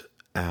would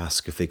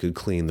ask if they could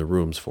clean the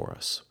rooms for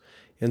us.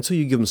 And so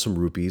you give them some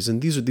rupees,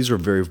 and these are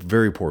very,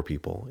 very poor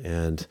people,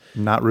 and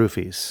not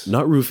roofies,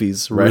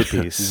 right?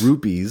 Rupees,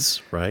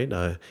 rupees,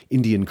 right?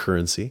 Indian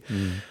currency.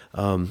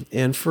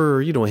 And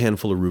for a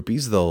handful of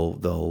rupees, they'll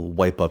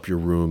wipe up your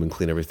room and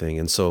clean everything.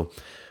 And so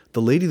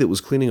the lady that was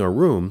cleaning our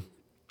room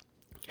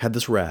had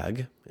this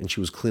rag, and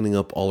she was cleaning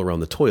up all around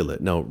the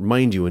toilet. Now,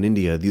 mind you, in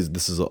India,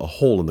 this is a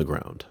hole in the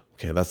ground.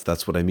 Okay,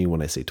 that's what I mean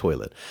when I say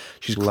toilet.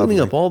 She's cleaning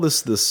up all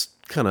this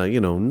kind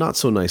of, not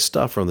so nice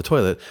stuff around the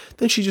toilet.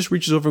 Then she just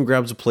reaches over and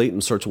grabs a plate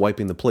and starts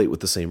wiping the plate with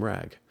the same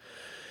rag.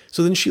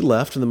 So then she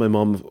left, and then my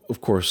mom,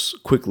 of course,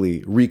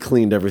 quickly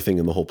re-cleaned everything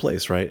in the whole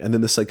place, right? And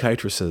then the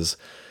psychiatrist says,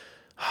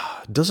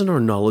 doesn't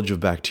our knowledge of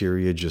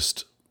bacteria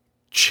just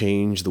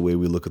change the way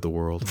we look at the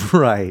world?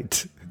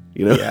 Right.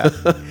 You know? Yeah.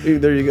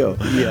 There you go.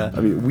 Yeah. I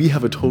mean, we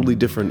have a totally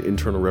different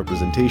internal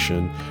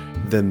representation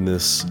than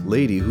this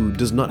lady who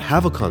does not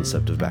have a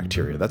concept of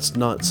bacteria. That's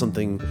not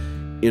something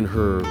in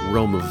her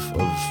realm of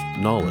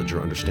knowledge or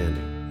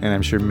understanding. And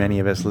I'm sure many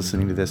of us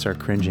listening to this are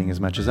cringing as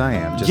much as I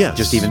am,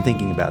 just even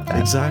thinking about that.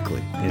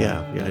 Exactly.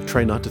 Yeah. I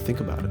try not to think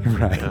about it.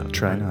 Right. Yeah,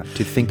 Try not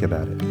to think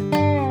about it.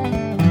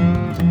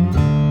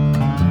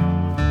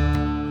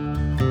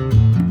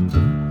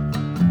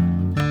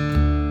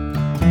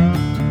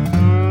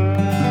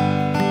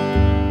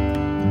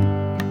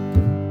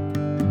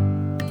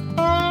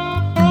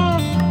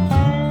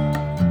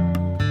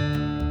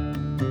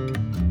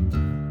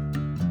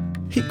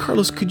 Hey,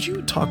 Carlos, could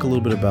you talk a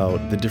little bit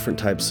about the different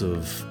types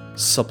of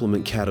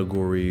supplement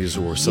categories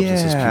or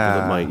substances people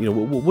that might,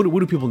 what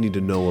do people need to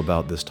know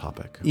about this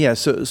topic? Yeah,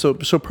 so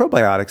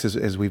probiotics,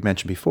 as we've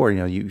mentioned before,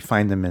 you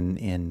find them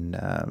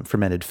in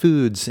fermented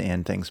foods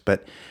and things,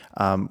 but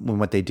when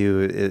what they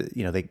do is,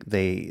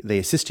 they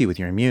assist you with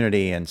your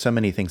immunity and so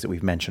many things that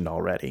we've mentioned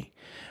already,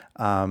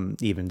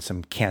 even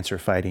some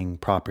cancer-fighting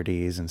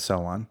properties and so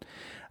on.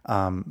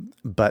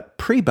 But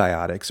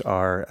prebiotics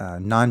are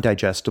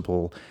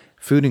non-digestible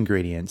food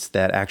ingredients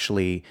that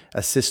actually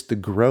assist the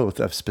growth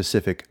of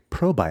specific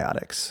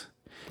probiotics.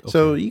 Okay.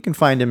 So you can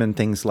find them in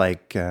things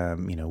like,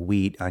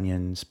 wheat,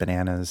 onions,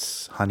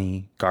 bananas,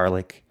 honey,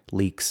 garlic,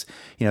 leeks.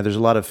 There's a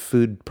lot of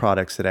food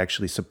products that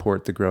actually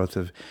support the growth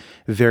of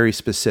very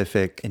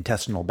specific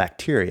intestinal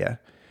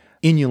bacteria.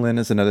 Inulin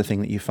is another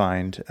thing that you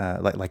find,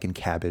 like in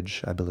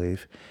cabbage, I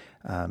believe.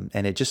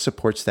 And it just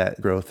supports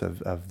that growth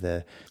of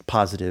the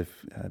positive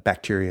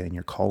bacteria in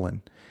your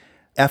colon.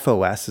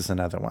 FOS is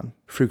another one,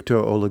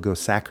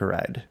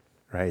 fructooligosaccharides,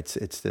 right?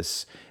 It's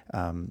this,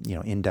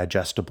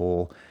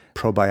 indigestible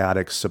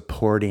probiotic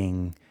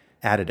supporting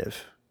additive.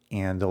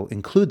 And they'll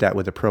include that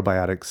with a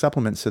probiotic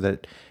supplement so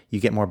that you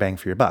get more bang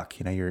for your buck.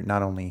 You're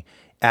not only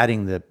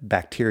adding the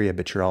bacteria,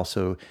 but you're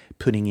also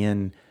putting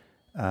in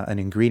an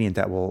ingredient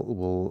that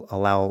will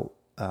allow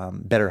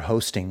better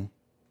hosting,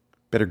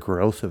 better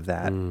growth of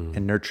that,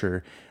 and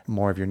nurture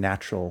more of your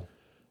natural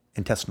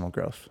intestinal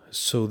growth.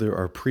 So there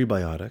are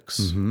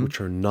prebiotics,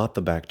 which are not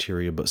the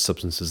bacteria, but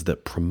substances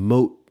that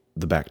promote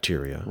the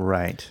bacteria.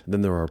 Right.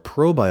 Then there are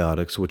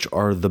probiotics, which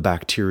are the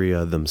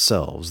bacteria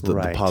themselves, the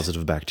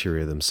positive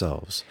bacteria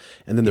themselves.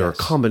 And then there are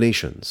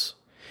combinations.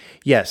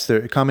 Yes,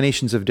 there are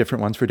combinations of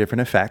different ones for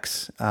different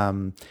effects.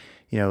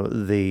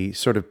 The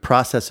sort of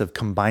process of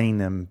combining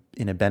them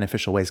in a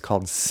beneficial way is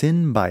called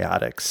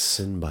symbiotics.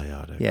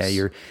 Symbiotics. Yeah,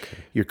 you're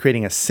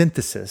creating a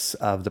synthesis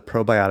of the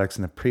probiotics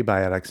and the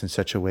prebiotics in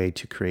such a way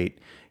to create,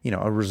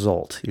 a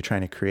result. You're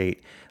trying to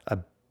create a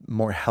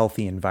more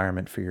healthy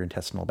environment for your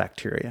intestinal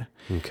bacteria.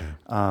 Okay.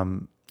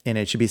 And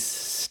it should be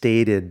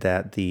stated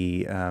that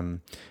the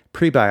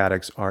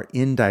prebiotics are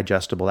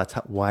indigestible. That's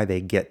why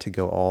they get to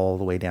go all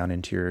the way down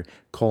into your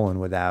colon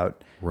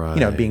without,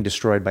 being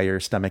destroyed by your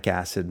stomach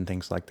acid and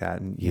things like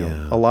that. And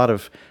a lot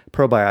of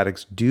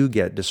probiotics do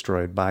get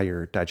destroyed by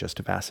your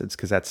digestive acids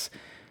because that's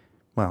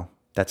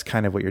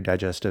kind of what your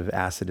digestive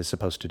acid is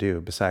supposed to do.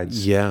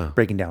 Besides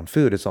breaking down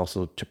food, it's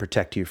also to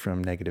protect you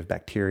from negative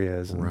bacteria.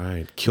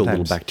 And kill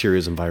little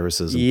bacteria and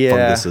viruses and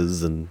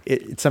funguses and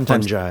it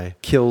sometimes fungi.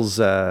 Kills,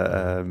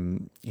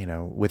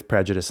 with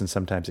prejudice, and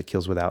sometimes it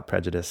kills without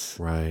prejudice.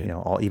 Right.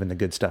 Even the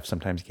good stuff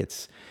sometimes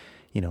gets,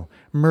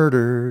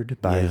 murdered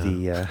by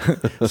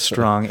the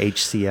strong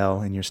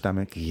HCl in your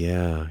stomach.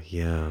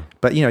 Yeah.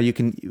 But, you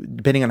can,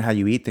 depending on how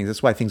you eat things,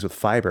 that's why things with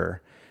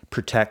fiber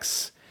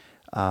protects.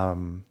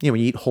 When you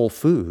eat whole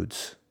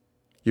foods,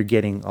 you're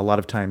getting a lot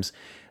of times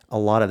a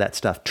lot of that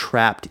stuff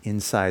trapped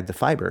inside the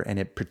fiber, and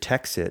it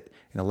protects it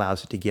and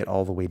allows it to get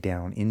all the way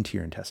down into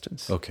your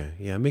intestines. Okay.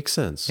 Yeah, it makes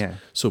sense. Yeah.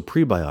 So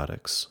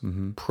prebiotics,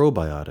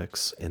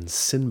 probiotics, and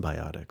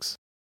symbiotics.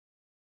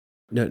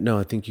 Now,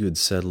 I think you had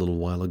said a little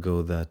while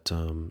ago that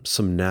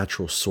some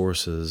natural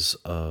sources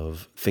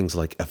of things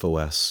like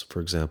FOS,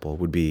 for example,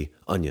 would be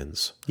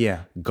onions,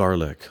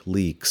 garlic,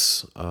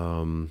 leeks,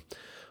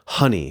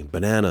 honey,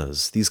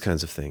 bananas, these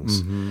kinds of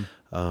things.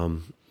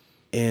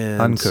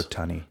 And uncooked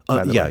honey.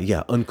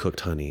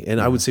 Uncooked honey.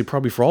 And I would say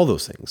probably for all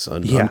those things,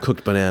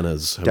 uncooked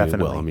bananas.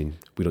 Definitely.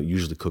 We don't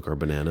usually cook our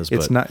bananas.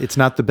 It's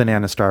not the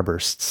banana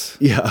starbursts.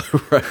 Yeah,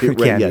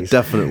 right. Yeah,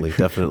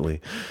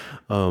 definitely.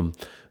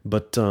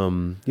 But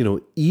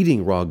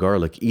eating raw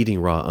garlic,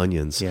 eating raw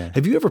onions. Yeah.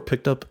 Have you ever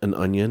picked up an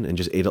onion and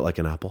just ate it like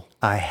an apple?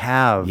 I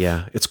have.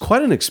 Yeah, it's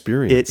quite an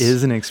experience. It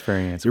is an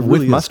experience. It with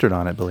really mustard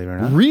on it, believe it or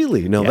not.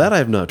 Really? No, that I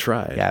have not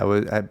tried.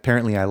 Yeah,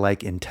 apparently I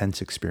like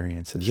intense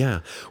experiences. Yeah.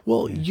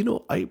 Well,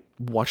 I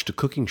watched a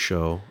cooking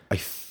show. I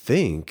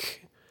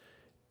think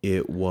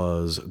it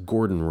was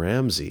Gordon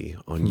Ramsay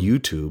on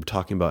YouTube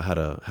talking about how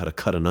to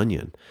cut an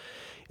onion.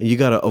 And you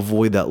got to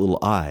avoid that little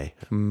eye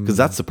because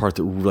that's the part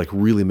that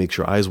really makes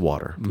your eyes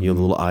water. The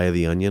little eye of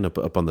the onion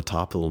up on the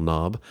top, the little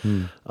knob.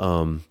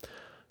 I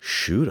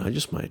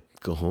just might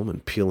go home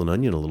and peel an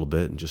onion a little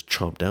bit and just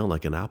chomp down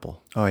like an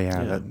apple. Oh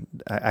yeah.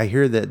 I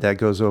hear that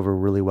goes over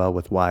really well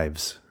with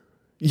wives.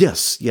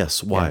 Yes,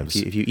 wives.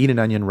 If you eat an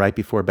onion right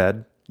before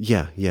bed.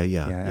 Yeah.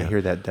 I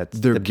hear that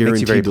they're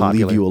guaranteed to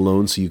leave you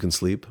alone so you can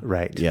sleep.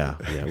 Right. Yeah,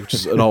 which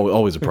is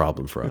always a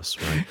problem for us,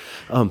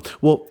 right?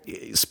 Well,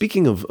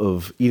 speaking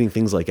of eating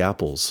things like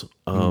apples,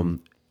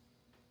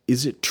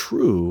 is it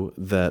true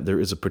that there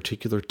is a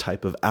particular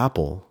type of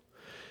apple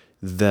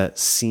that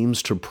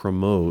seems to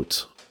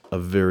promote a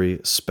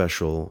very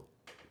special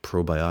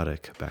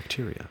probiotic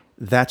bacteria?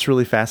 That's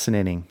really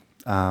fascinating.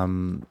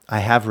 I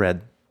have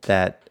read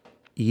that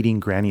eating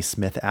Granny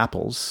Smith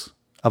apples,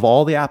 of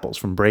all the apples,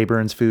 from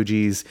Braeburn's,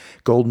 Fuji's,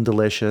 Golden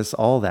Delicious,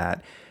 all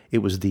that, it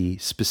was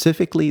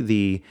specifically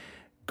the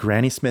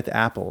Granny Smith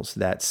apples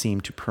that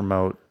seemed to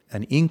promote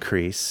an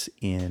increase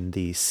in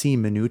the C.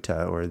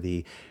 minuta, or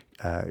the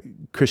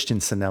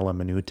Christianella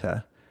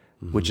minuta,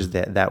 which is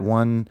that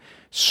one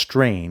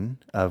strain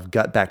of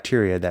gut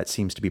bacteria that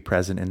seems to be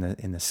present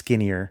in the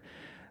skinnier,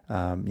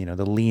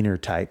 the leaner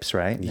types,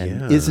 right?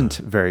 And isn't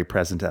very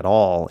present at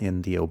all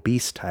in the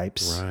obese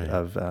types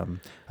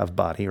of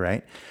body,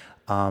 right?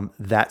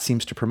 That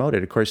seems to promote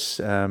it. Of course,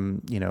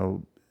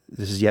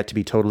 this is yet to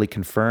be totally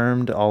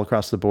confirmed all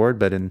across the board,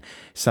 but in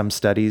some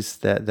studies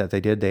that they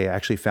did, they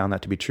actually found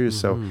that to be true.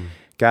 So,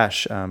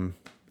 gosh,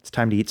 it's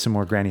time to eat some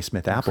more Granny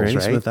Smith apples, right?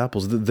 Granny Smith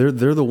apples. They're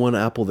the one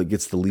apple that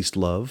gets the least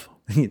love.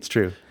 It's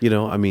true.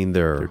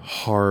 They're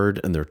hard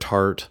and they're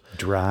tart.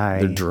 Dry.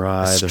 They're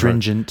dry.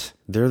 Astringent.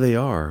 There they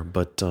are,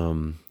 but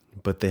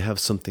they have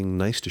something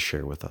nice to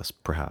share with us,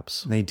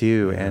 perhaps. They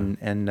do. Yeah.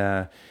 And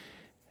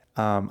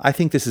I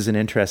think this is an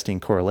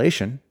interesting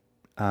correlation.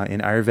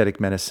 In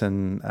Ayurvedic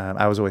medicine,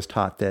 I was always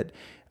taught that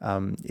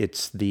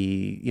it's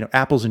the,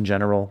 apples in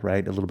general,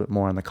 right? A little bit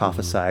more on the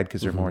kapha side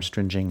because they're more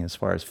astringent as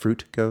far as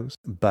fruit goes.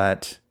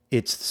 But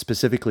it's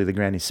specifically the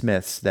Granny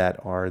Smiths that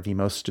are the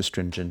most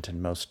astringent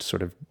and most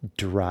sort of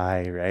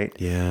dry, right?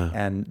 Yeah.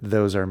 And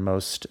those are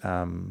most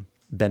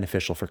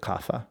beneficial for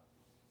kapha.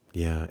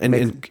 Yeah.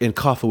 And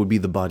kapha would be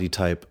the body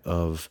type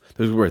of,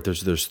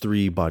 there's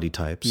three body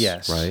types,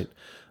 yes, right?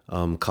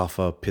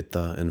 Kapha,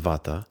 Pitta, and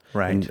Vata.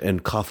 Right.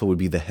 And kapha would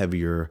be the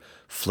heavier,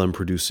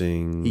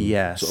 phlegm-producing,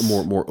 yes,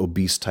 so more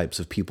obese types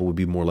of people would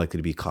be more likely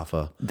to be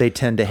kapha. They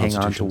tend to hang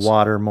on to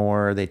water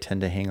more. They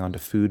tend to hang on to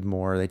food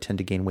more. They tend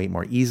to gain weight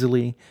more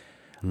easily.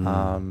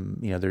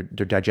 Their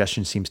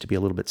digestion seems to be a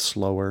little bit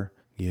slower.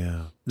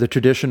 Yeah. The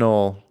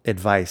traditional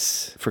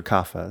advice for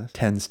kapha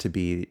tends to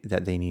be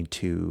that they need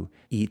to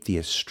eat the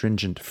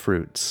astringent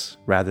fruits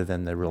rather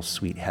than the real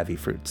sweet, heavy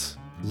fruits.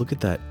 Look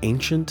at that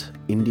ancient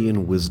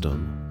Indian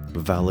wisdom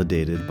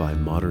validated by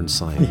modern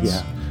science.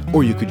 Yeah.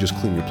 Or you could just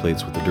clean your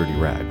plates with a dirty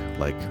rag,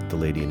 like the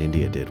lady in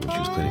India did when she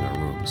was cleaning our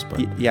rooms.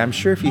 But yeah, I'm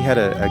sure if you had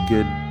a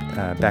good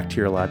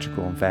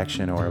bacteriological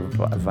infection or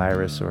a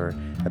virus or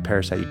a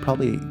parasite, you'd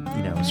probably,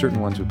 certain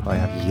ones would probably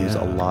have to lose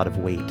a lot of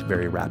weight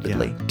very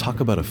rapidly. Yeah.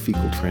 Talk about a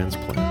fecal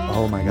transplant.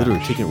 Oh my gosh.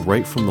 Literally taking it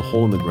right from the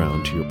hole in the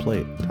ground to your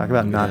plate. Talk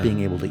about not being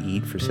able to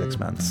eat for 6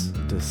 months.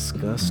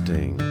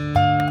 Disgusting.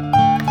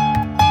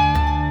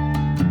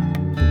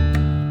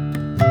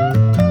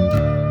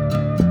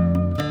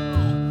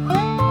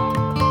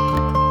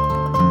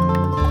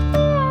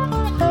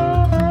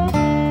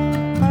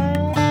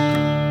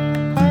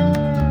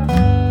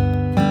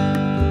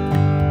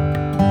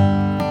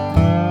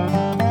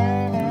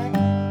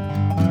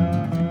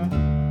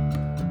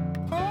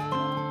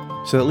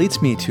 So it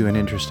leads me to an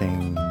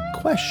interesting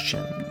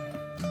question.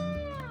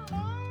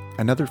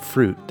 Another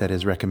fruit that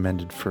is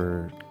recommended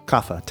for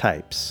kapha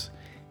types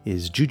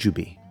is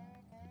jujube.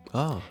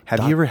 Oh. Have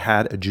you ever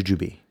had a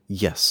jujube?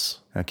 Yes.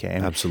 Okay.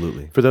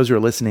 Absolutely. For those who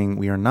are listening,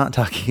 we are not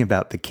talking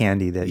about the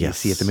candy that you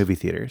see at the movie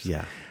theaters.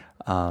 Yeah.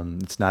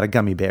 It's not a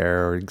gummy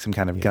bear or some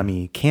kind of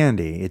gummy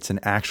candy. It's an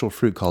actual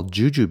fruit called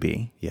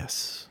jujube.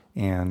 Yes.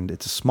 And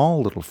it's a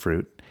small little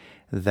fruit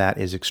that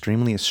is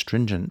extremely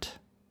astringent.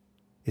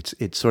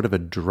 It's sort of a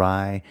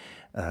dry,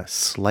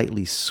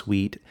 slightly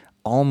sweet,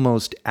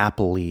 almost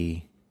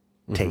apple-y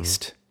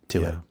taste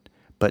to it,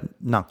 but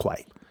not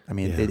quite. I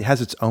mean, it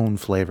has its own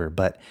flavor,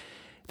 but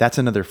that's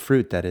another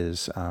fruit that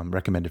is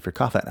recommended for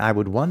kapha. And I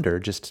would wonder,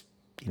 just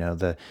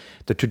the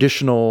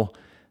traditional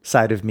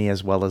side of me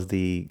as well as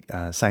the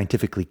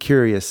scientifically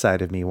curious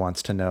side of me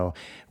wants to know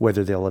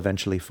whether they'll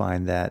eventually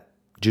find that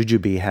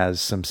jujube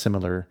has some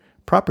similar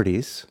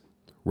properties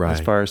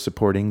as far as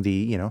supporting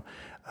the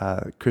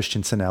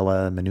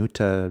Christianella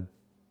minuta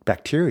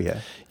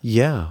bacteria.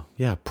 Yeah,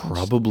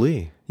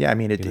 probably. Yeah, I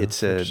mean,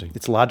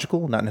 it's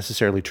logical, not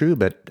necessarily true,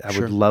 but I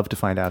would love to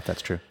find out if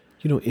that's true.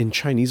 In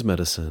Chinese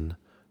medicine,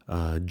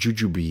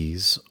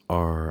 jujubes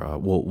are,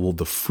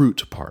 the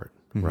fruit part,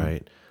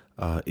 right,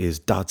 is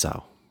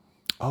dazao.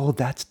 Oh,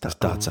 that's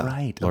dazao,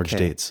 right. Large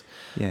dates.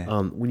 Yeah.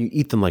 When you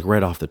eat them like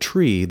right off the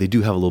tree, they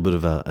do have a little bit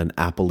of an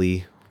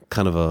apple-y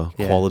kind of a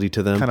quality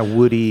to them. Kind of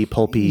woody,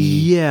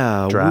 pulpy,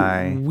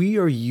 dry. We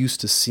are used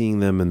to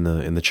seeing them in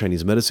the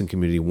Chinese medicine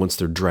community once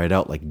they're dried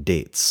out like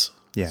dates.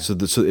 Yeah. So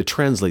it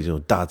translates,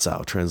 da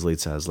cao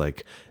translates as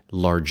like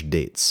large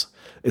dates.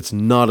 It's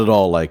not at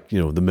all like, the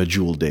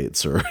medjool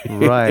dates or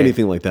Right.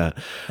 anything like that.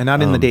 And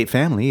not in the date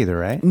family either,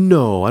 right?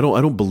 No, I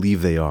don't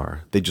believe they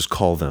are. They just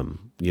call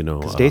them,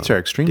 Because dates are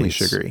extremely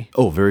sugary.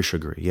 Oh, very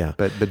sugary, yeah.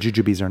 But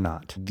jujubes are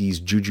not.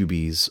 These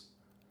jujubes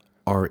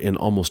are in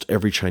almost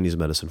every Chinese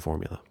medicine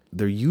formula.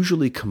 They're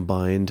usually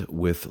combined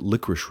with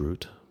licorice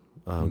root,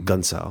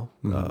 guncao,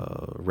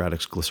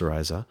 Radix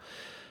glycyrrhiza.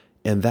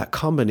 And that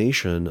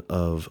combination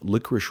of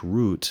licorice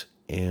root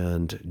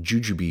and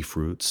jujube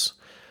fruits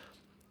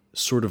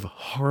sort of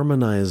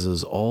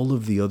harmonizes all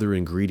of the other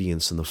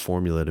ingredients in the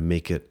formula to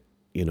make it,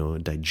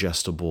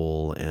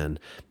 digestible and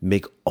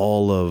make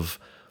all of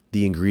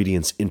the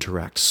ingredients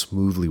interact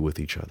smoothly with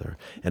each other.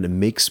 And it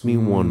makes me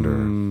wonder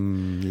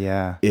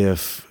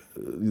if,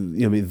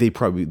 they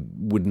probably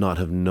would not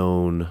have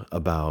known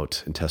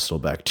about intestinal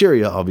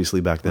bacteria,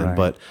 obviously, back then,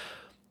 but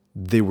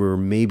they were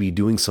maybe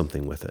doing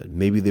something with it.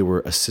 Maybe they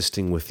were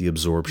assisting with the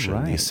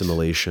absorption, the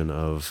assimilation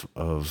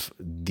of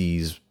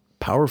these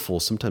powerful,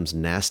 sometimes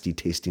nasty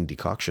tasting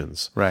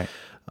decoctions. Right.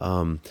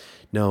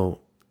 Now,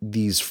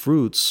 these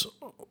fruits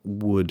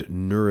would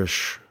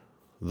nourish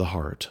the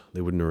heart.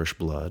 They would nourish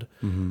blood,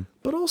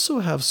 but also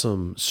have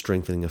some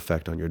strengthening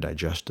effect on your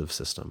digestive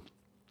system.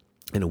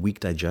 And a weak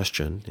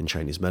digestion in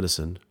Chinese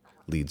medicine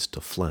leads to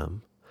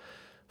phlegm.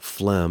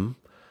 Phlegm,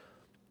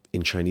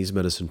 in Chinese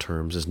medicine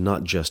terms, is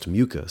not just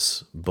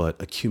mucus,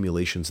 but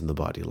accumulations in the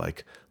body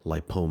like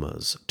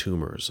lipomas,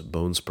 tumors,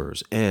 bone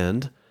spurs,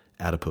 and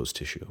adipose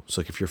tissue. So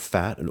like if you're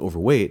fat and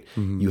overweight,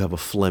 you have a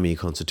phlegmy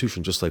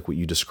constitution, just like what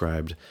you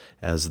described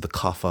as the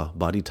kapha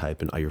body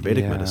type in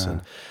Ayurvedic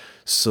medicine.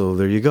 So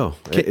there you go.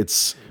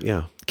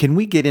 Can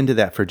we get into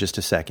that for just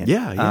a second?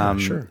 Yeah,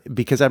 sure.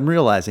 Because I'm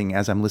realizing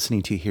as I'm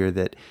listening to you here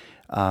that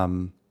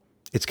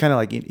it's kind of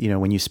like,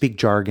 when you speak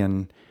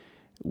jargon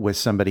with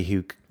somebody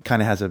who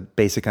kind of has a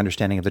basic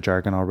understanding of the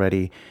jargon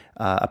already,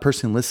 a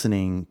person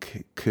listening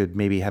could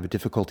maybe have a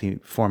difficulty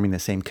forming the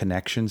same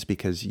connections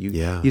because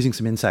using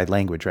some inside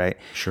language, right?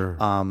 Sure.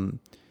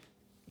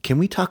 Can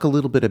we talk a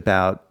little bit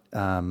about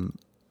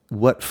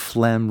what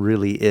phlegm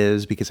really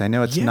is? Because I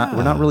know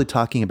we're not really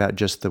talking about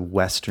just the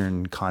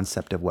Western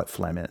concept of what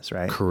phlegm is,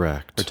 right?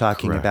 Correct. We're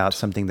talking about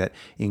something that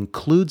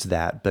includes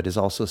that, but is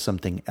also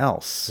something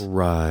else.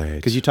 Right.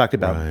 Because you talked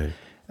about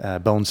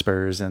bone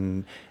spurs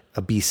and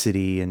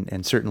obesity,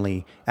 and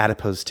certainly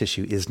adipose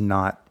tissue is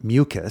not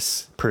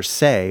mucus per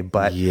se,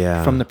 but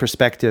from the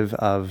perspective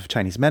of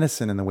Chinese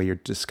medicine and the way you're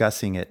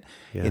discussing it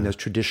in those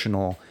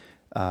traditional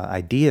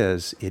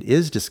ideas, it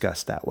is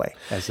discussed that way,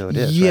 as though it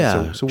is.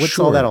 Yeah. Right? So what's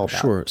all that all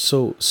about? Sure.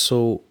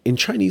 So in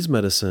Chinese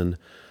medicine,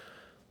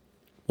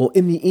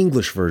 in the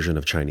English version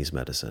of Chinese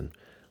medicine,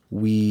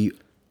 we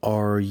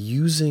are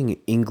using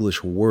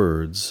English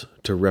words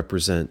to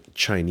represent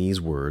Chinese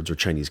words or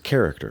Chinese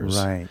characters.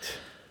 Right.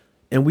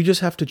 And we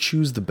just have to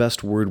choose the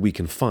best word we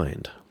can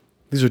find.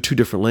 These are two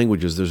different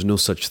languages. There's no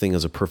such thing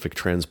as a perfect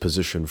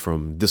transposition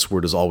from this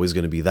word is always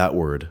going to be that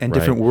word. And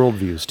different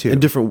worldviews too. And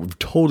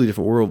totally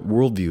different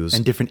worldviews.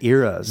 And different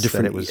eras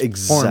that it was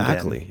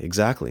formed in.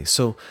 Exactly.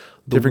 So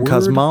different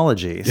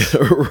cosmologies.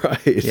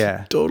 Right.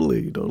 Yeah.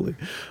 Totally.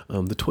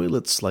 The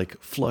toilets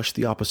flush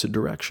the opposite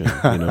direction.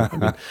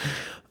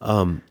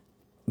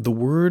 The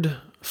word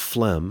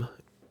phlegm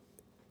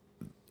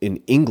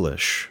in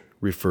English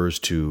refers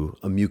to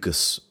a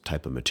mucus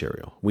type of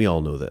material. We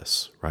all know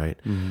this, right?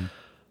 Mm-hmm.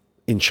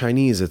 In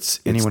Chinese, it's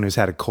anyone who's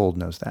had a cold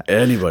knows that.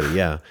 Anybody,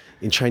 yeah.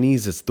 In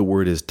Chinese, the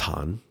word is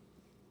tan.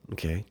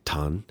 Okay,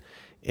 tan.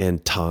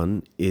 And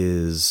tan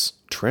is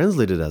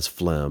translated as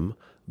phlegm,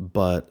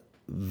 but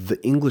the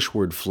English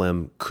word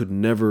phlegm could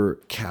never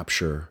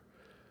capture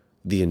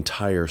the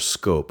entire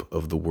scope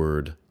of the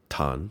word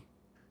tan.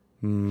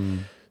 Mm-hmm.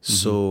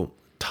 So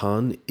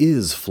tan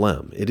is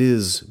phlegm. It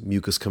is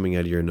mucus coming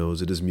out of your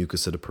nose. It is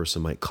mucus that a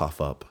person might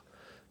cough up.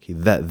 Okay,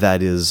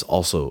 that is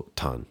also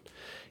tan.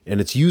 And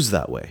it's used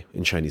that way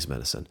in Chinese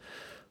medicine.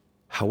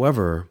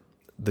 However,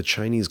 the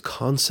Chinese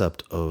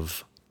concept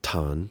of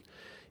tan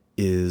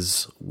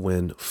is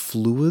when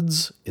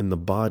fluids in the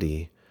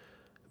body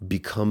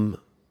become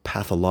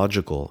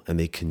pathological and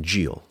they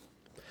congeal.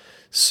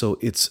 So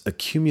it's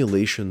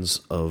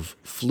accumulations of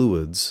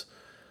fluids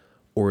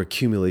or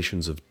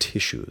accumulations of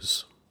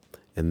tissues.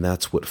 And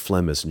that's what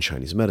phlegm is in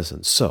Chinese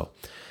medicine. So,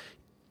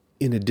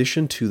 in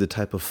addition to the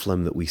type of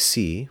phlegm that we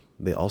see,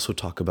 they also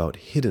talk about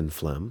hidden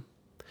phlegm,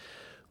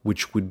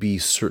 which would be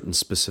certain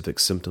specific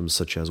symptoms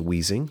such as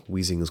wheezing.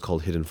 Wheezing is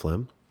called hidden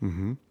phlegm.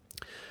 Mm-hmm.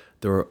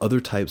 There are other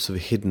types of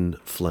hidden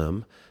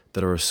phlegm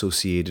that are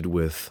associated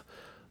with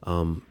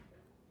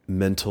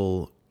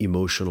mental,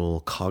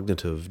 emotional,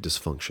 cognitive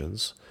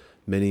dysfunctions.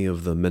 Many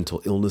of the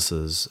mental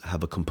illnesses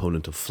have a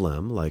component of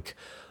phlegm, like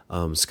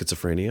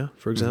schizophrenia,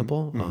 for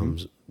example,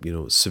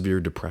 severe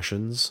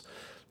depressions,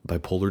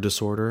 bipolar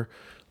disorder.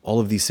 All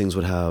of these things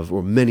would have,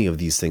 or many of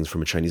these things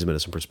from a Chinese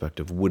medicine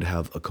perspective, would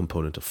have a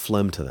component of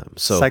phlegm to them.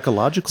 So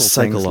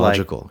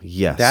psychological,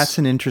 yes. That's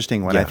an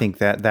interesting one. Yeah. I think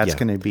that's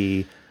going to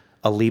be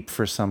a leap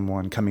for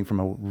someone coming from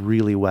a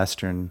really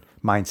Western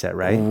mindset,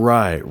 right?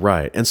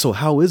 Right. And so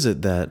how is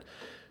it that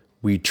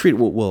we treat,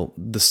 well,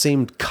 the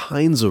same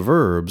kinds of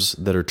herbs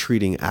that are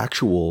treating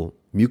actual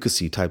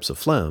mucousy types of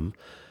phlegm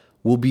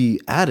will be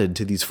added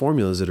to these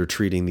formulas that are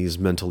treating these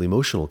mental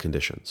emotional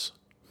conditions.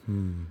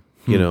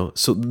 You know,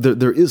 so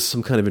there is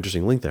some kind of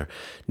interesting link there.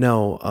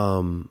 Now,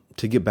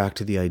 to get back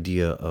to the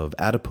idea of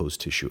adipose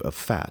tissue, of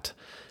fat,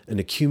 an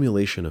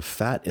accumulation of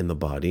fat in the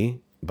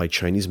body by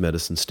Chinese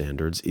medicine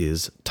standards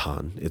is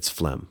tan, it's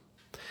phlegm.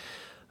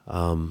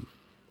 A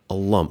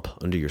lump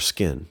under your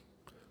skin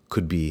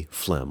could be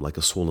phlegm, like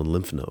a swollen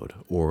lymph node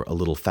or a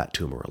little fat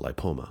tumor, a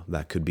lipoma.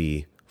 That could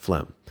be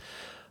phlegm.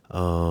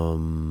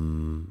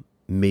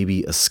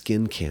 Maybe a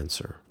skin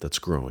cancer that's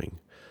growing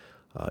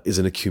is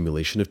an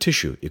accumulation of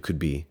tissue. It could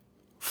be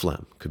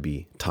phlegm, could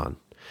be tan.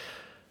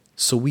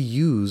 So we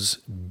use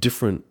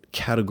different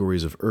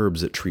categories of herbs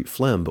that treat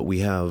phlegm, but we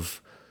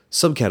have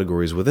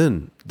subcategories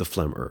within the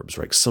phlegm herbs,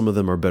 right? Some of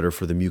them are better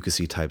for the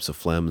mucousy types of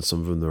phlegm, and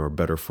some of them are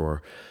better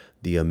for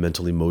the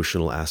mental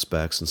emotional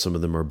aspects, and some of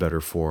them are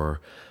better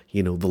for,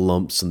 the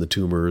lumps and the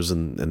tumors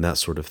and that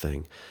sort of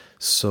thing.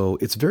 So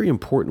it's very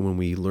important when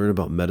we learn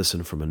about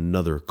medicine from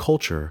another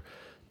culture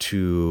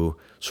to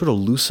sort of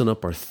loosen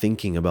up our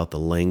thinking about the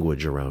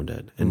language around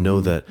it and know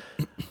that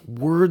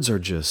words are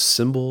just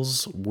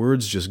symbols.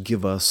 Words just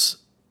give us,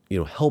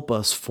 help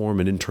us form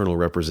an internal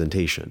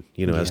representation,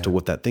 as to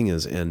what that thing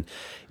is. And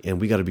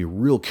we got to be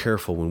real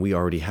careful when we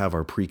already have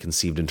our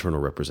preconceived internal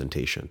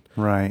representation.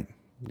 Right.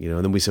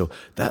 And then we say,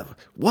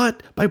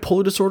 what?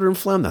 Bipolar disorder and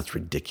phlegm? That's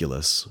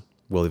ridiculous.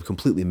 Well, they've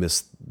completely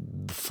missed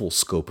the full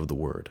scope of the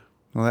word.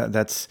 Well,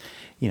 that's,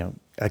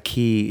 a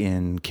key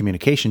in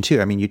communication too.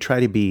 I mean, you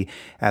try to be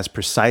as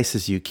precise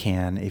as you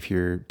can if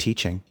you're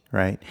teaching,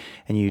 right?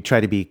 And you try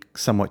to be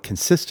somewhat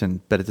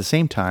consistent, but at the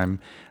same time,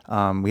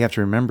 we have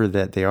to remember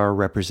that they are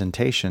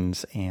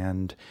representations,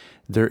 and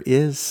there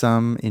is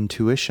some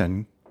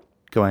intuition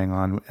going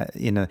on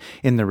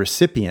in the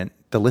recipient,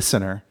 the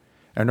listener,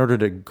 in order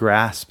to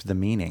grasp the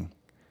meaning.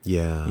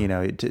 Yeah.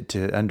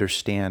 To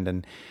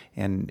understand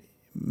and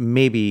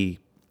maybe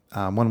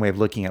one way of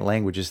looking at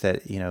language is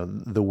that,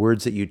 the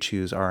words that you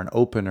choose are an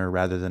opener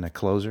rather than a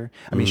closer.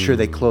 I mean, sure,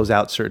 they close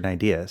out certain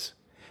ideas,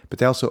 but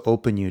they also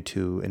open you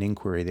to an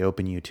inquiry. They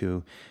open you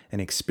to an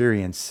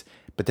experience,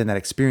 but then that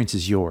experience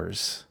is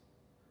yours.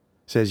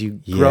 So as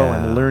you grow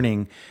in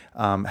learning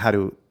how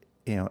to,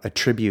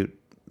 attribute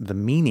the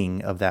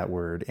meaning of that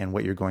word and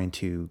what you're going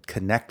to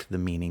connect the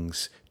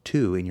meanings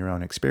to in your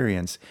own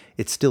experience,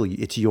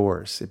 it's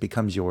yours. It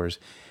becomes yours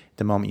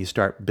the moment you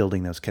start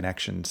building those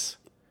connections.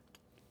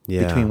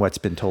 Between what's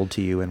been told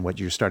to you and what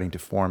you're starting to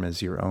form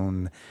as your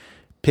own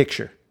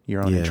picture,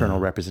 your own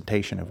internal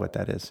representation of what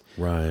that is.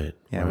 Right.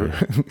 Yeah,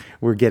 right.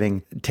 We're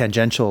getting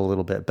tangential a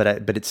little bit, but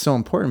it's so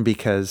important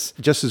because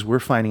just as we're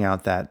finding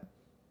out that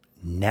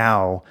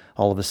now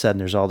all of a sudden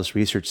there's all this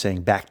research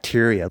saying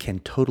bacteria can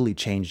totally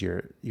change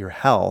your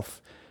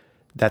health,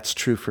 that's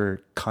true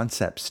for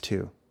concepts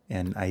too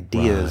and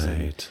ideas.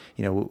 Right.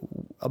 And,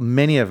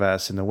 many of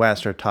us in the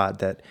West are taught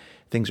that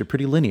things are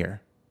pretty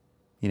linear.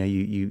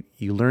 You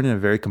learn in a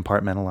very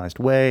compartmentalized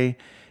way.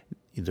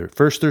 Either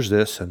first there's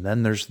this and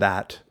then there's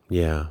that.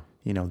 Yeah.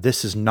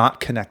 This is not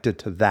connected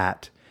to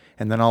that.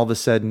 And then all of a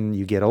sudden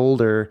you get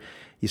older,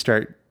 you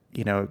start,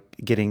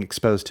 getting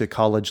exposed to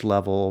college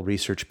level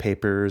research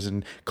papers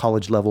and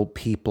college level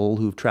people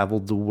who've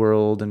traveled the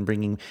world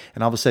and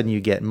all of a sudden you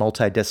get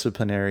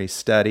multidisciplinary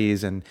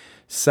studies, and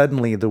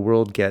suddenly the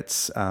world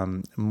gets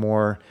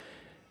more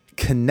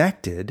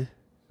connected,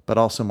 but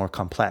also more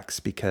complex,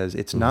 because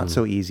it's not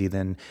so easy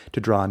then to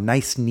draw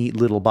nice, neat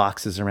little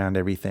boxes around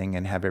everything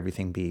and have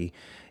everything be,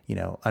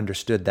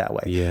 understood that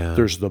way. Yeah.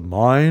 There's the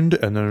mind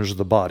and there's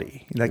the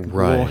body.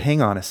 Well, hang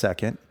on a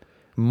second.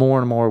 More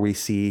and more we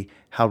see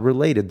how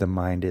related the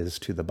mind is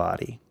to the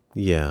body.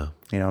 Yeah.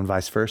 And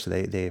vice versa.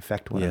 They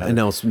affect one another. And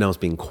now it's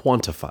being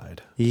quantified.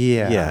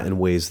 Yeah. Yeah, in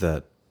ways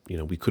that,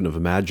 we couldn't have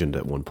imagined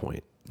at one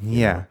point.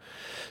 Yeah.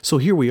 So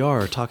here we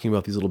are talking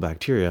about these little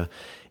bacteria,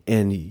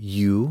 and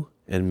you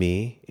and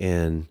me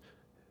and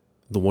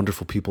the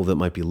wonderful people that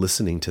might be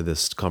listening to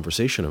this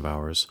conversation of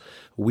ours,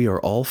 we are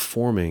all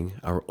forming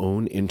our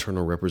own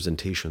internal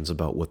representations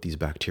about what these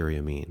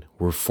bacteria mean.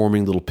 We're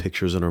forming little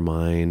pictures in our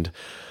mind,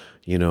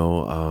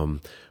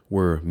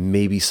 where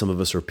maybe some of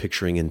us are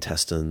picturing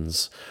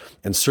intestines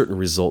and certain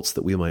results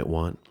that we might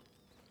want.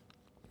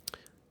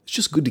 It's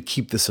just good to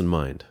keep this in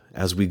mind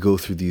as we go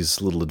through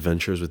these little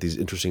adventures with these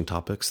interesting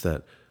topics,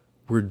 that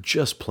we're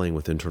just playing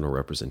with internal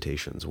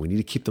representations. We need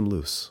to keep them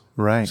loose.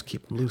 Right. Just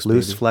keep them loose, baby.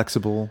 Yeah.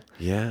 Flexible,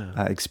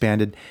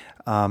 expanded.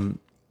 On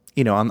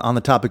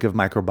the topic of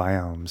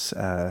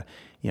microbiomes,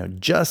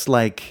 just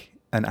like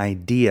an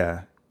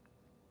idea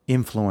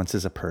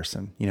influences a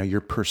person,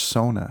 your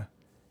persona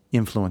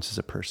influences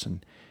a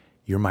person,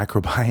 your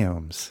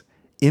microbiomes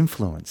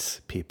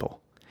influence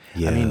people.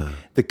 Yeah. I mean,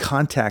 the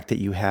contact that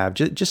you have,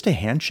 just a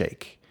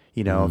handshake,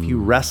 If you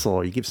wrestle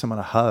or you give someone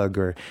a hug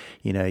or,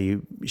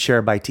 you share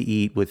a bite to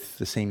eat with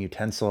the same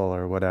utensil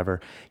or whatever,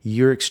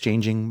 you're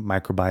exchanging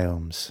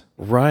microbiomes.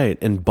 Right.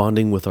 And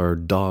bonding with our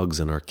dogs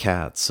and our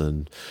cats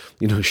and,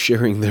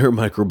 sharing their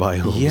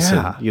microbiomes.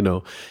 Yeah.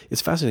 And,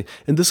 it's fascinating.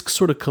 And this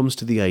sort of comes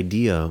to the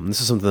idea, and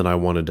this is something that I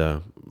wanted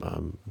to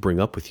bring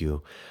up with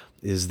you,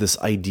 is this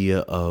idea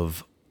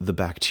of the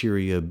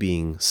bacteria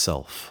being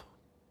self.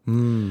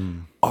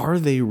 Are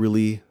they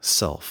really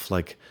self?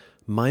 Like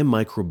my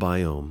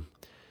microbiome,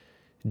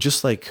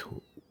 just like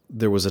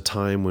there was a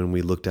time when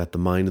we looked at the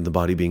mind and the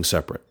body being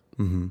separate,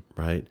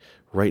 right?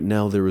 Right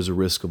now, there is a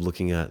risk of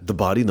looking at the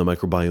body and the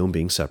microbiome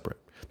being separate.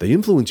 They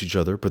influence each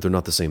other, but they're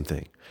not the same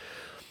thing.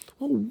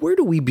 Well, where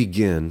do we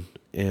begin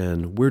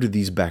and where do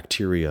these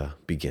bacteria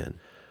begin?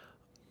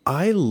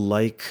 I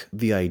like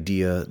the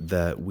idea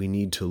that we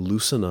need to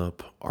loosen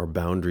up our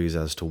boundaries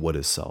as to what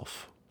is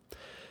self.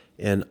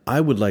 And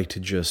I would like to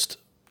just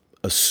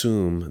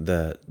assume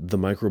that the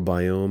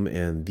microbiome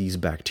and these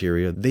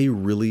bacteria, they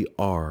really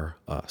are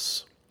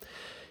us.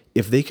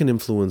 If they can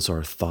influence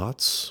our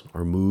thoughts,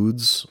 our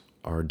moods,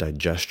 our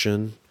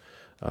digestion,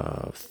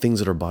 things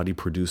that our body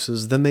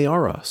produces, then they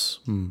are us,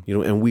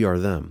 and we are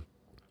them.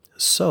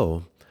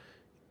 So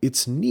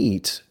it's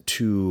neat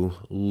to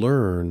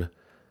learn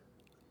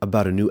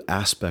about a new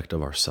aspect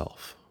of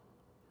ourself.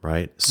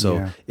 Right?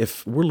 So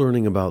if we're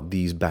learning about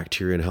these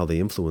bacteria and how they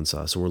influence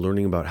us, and we're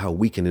learning about how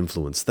we can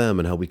influence them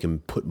and how we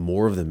can put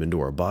more of them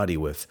into our body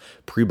with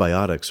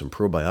prebiotics and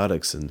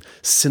probiotics and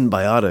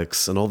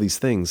symbiotics and all these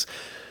things,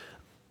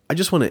 I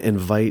just want to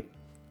invite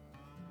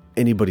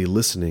anybody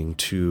listening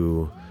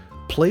to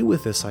play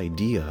with this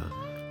idea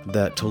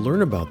that to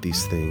learn about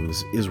these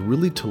things is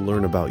really to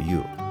learn about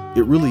you.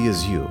 It really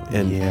is you.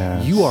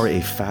 And you are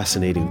a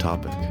fascinating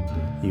topic.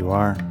 You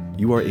are.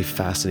 You are a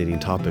fascinating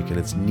topic, and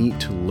it's neat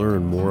to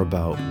learn more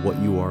about what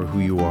you are, who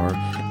you are,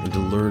 and to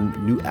learn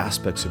new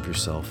aspects of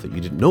yourself that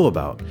you didn't know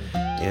about.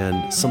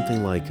 And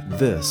something like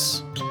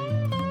this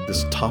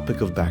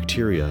topic of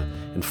bacteria,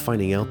 and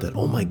finding out that,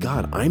 oh my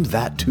God, I'm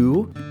that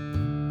too?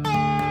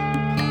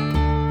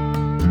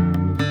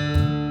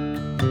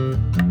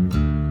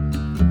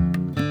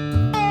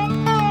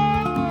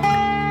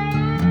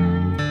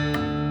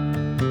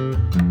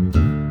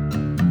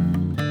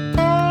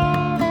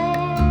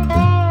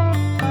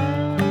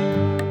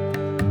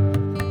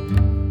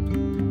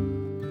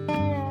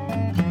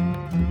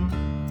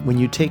 When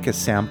you take a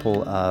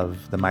sample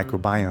of the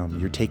microbiome,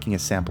 you're taking a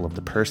sample of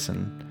the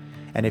person.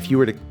 And if you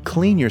were to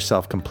clean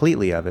yourself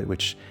completely of it,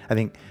 which I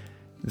think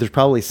there's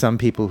probably some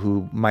people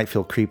who might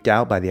feel creeped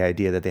out by the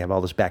idea that they have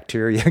all this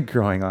bacteria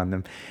growing on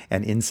them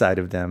and inside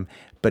of them.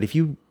 But if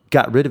you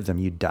got rid of them,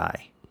 you'd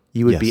die.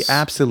 You would be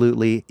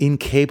absolutely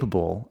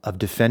incapable of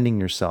defending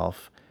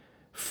yourself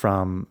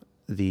from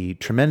the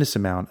tremendous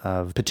amount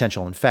of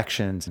potential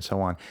infections and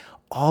so on.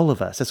 All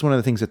of us, that's one of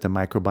the things that the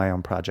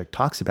Microbiome Project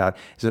talks about,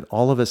 is that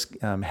all of us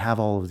have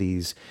all of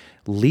these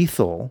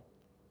lethal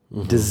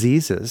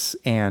diseases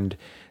and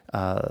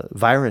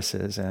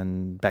viruses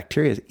and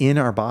bacteria in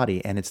our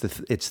body, and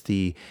it's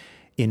the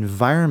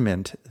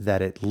environment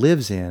that it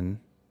lives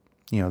in,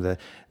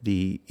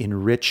 the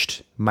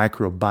enriched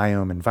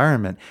microbiome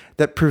environment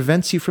that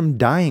prevents you from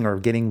dying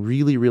or getting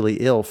really, really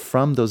ill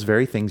from those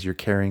very things you're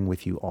carrying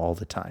with you all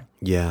the time.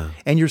 Yeah.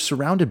 And you're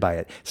surrounded by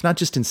it. It's not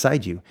just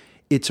inside you,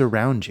 it's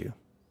around you.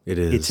 It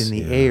is. It's in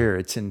the air.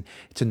 It's in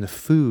the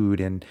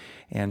food, and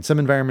some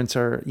environments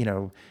are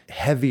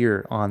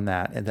heavier on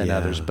that than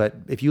others. But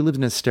if you lived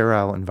in a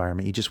sterile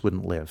environment, you just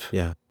wouldn't live.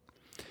 Yeah.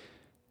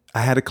 I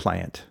had a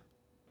client.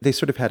 They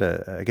sort of had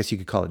I guess you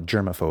could call it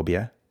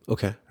germophobia.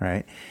 Okay.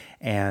 Right,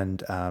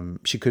 and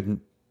she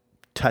couldn't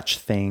touch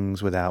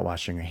things without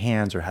washing her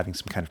hands or having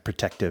some kind of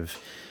protective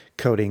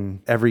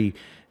coating. Every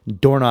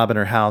doorknob in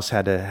her house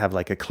had to have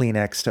like a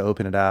Kleenex to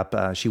open it up.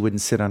 She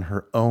wouldn't sit on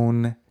her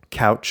own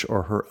couch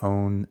or her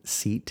own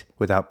seat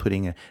without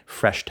putting a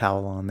fresh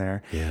towel on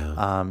there.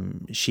 Yeah.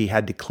 She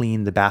had to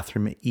clean the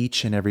bathroom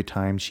each and every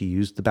time she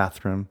used the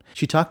bathroom.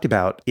 She talked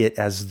about it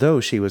as though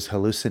she was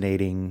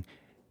hallucinating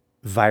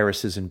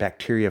viruses and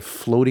bacteria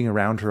floating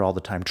around her all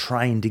the time,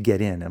 trying to get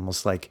in,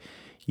 almost like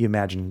you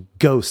imagine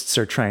ghosts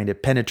are trying to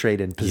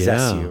penetrate and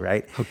possess you,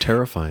 right? How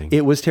terrifying.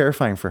 It was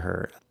terrifying for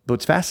her. But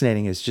what's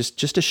fascinating is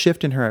just a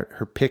shift in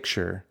her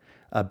picture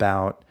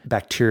about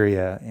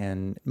bacteria,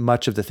 and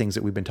much of the things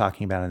that we've been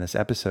talking about in this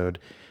episode,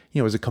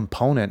 was a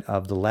component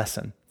of the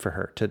lesson for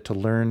her to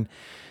learn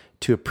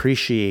to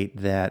appreciate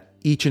that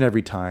each and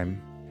every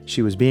time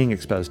she was being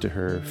exposed to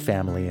her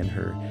family and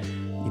her,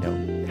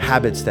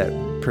 habits that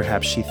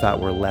perhaps she thought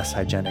were less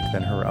hygienic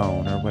than her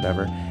own or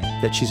whatever,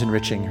 that she's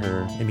enriching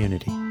her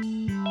immunity.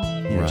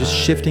 Just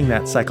shifting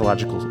that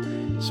psychological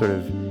sort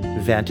of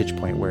vantage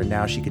point where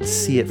now she could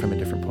see it from a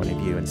different point of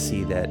view and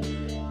see that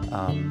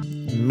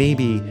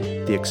maybe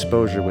the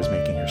exposure was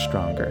making her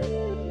stronger.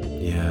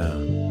 Yeah.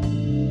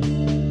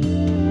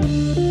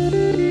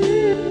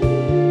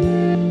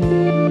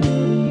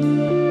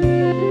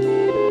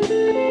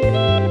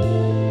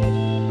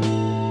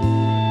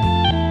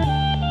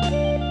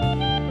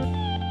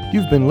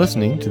 You've been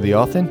listening to The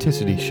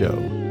Authenticity Show,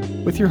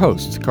 with your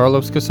hosts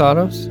Carlos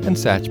Casados and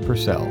Satch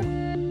Purcell.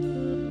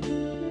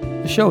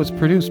 The show is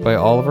produced by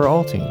Oliver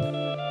Altine.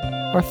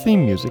 Our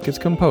theme music is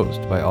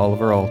composed by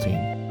Oliver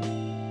Altine.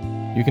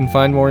 You can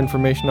find more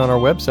information on our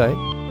website,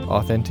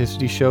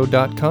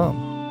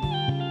 AuthenticityShow.com.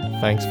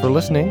 Thanks for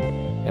listening,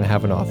 and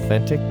have an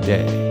authentic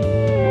day.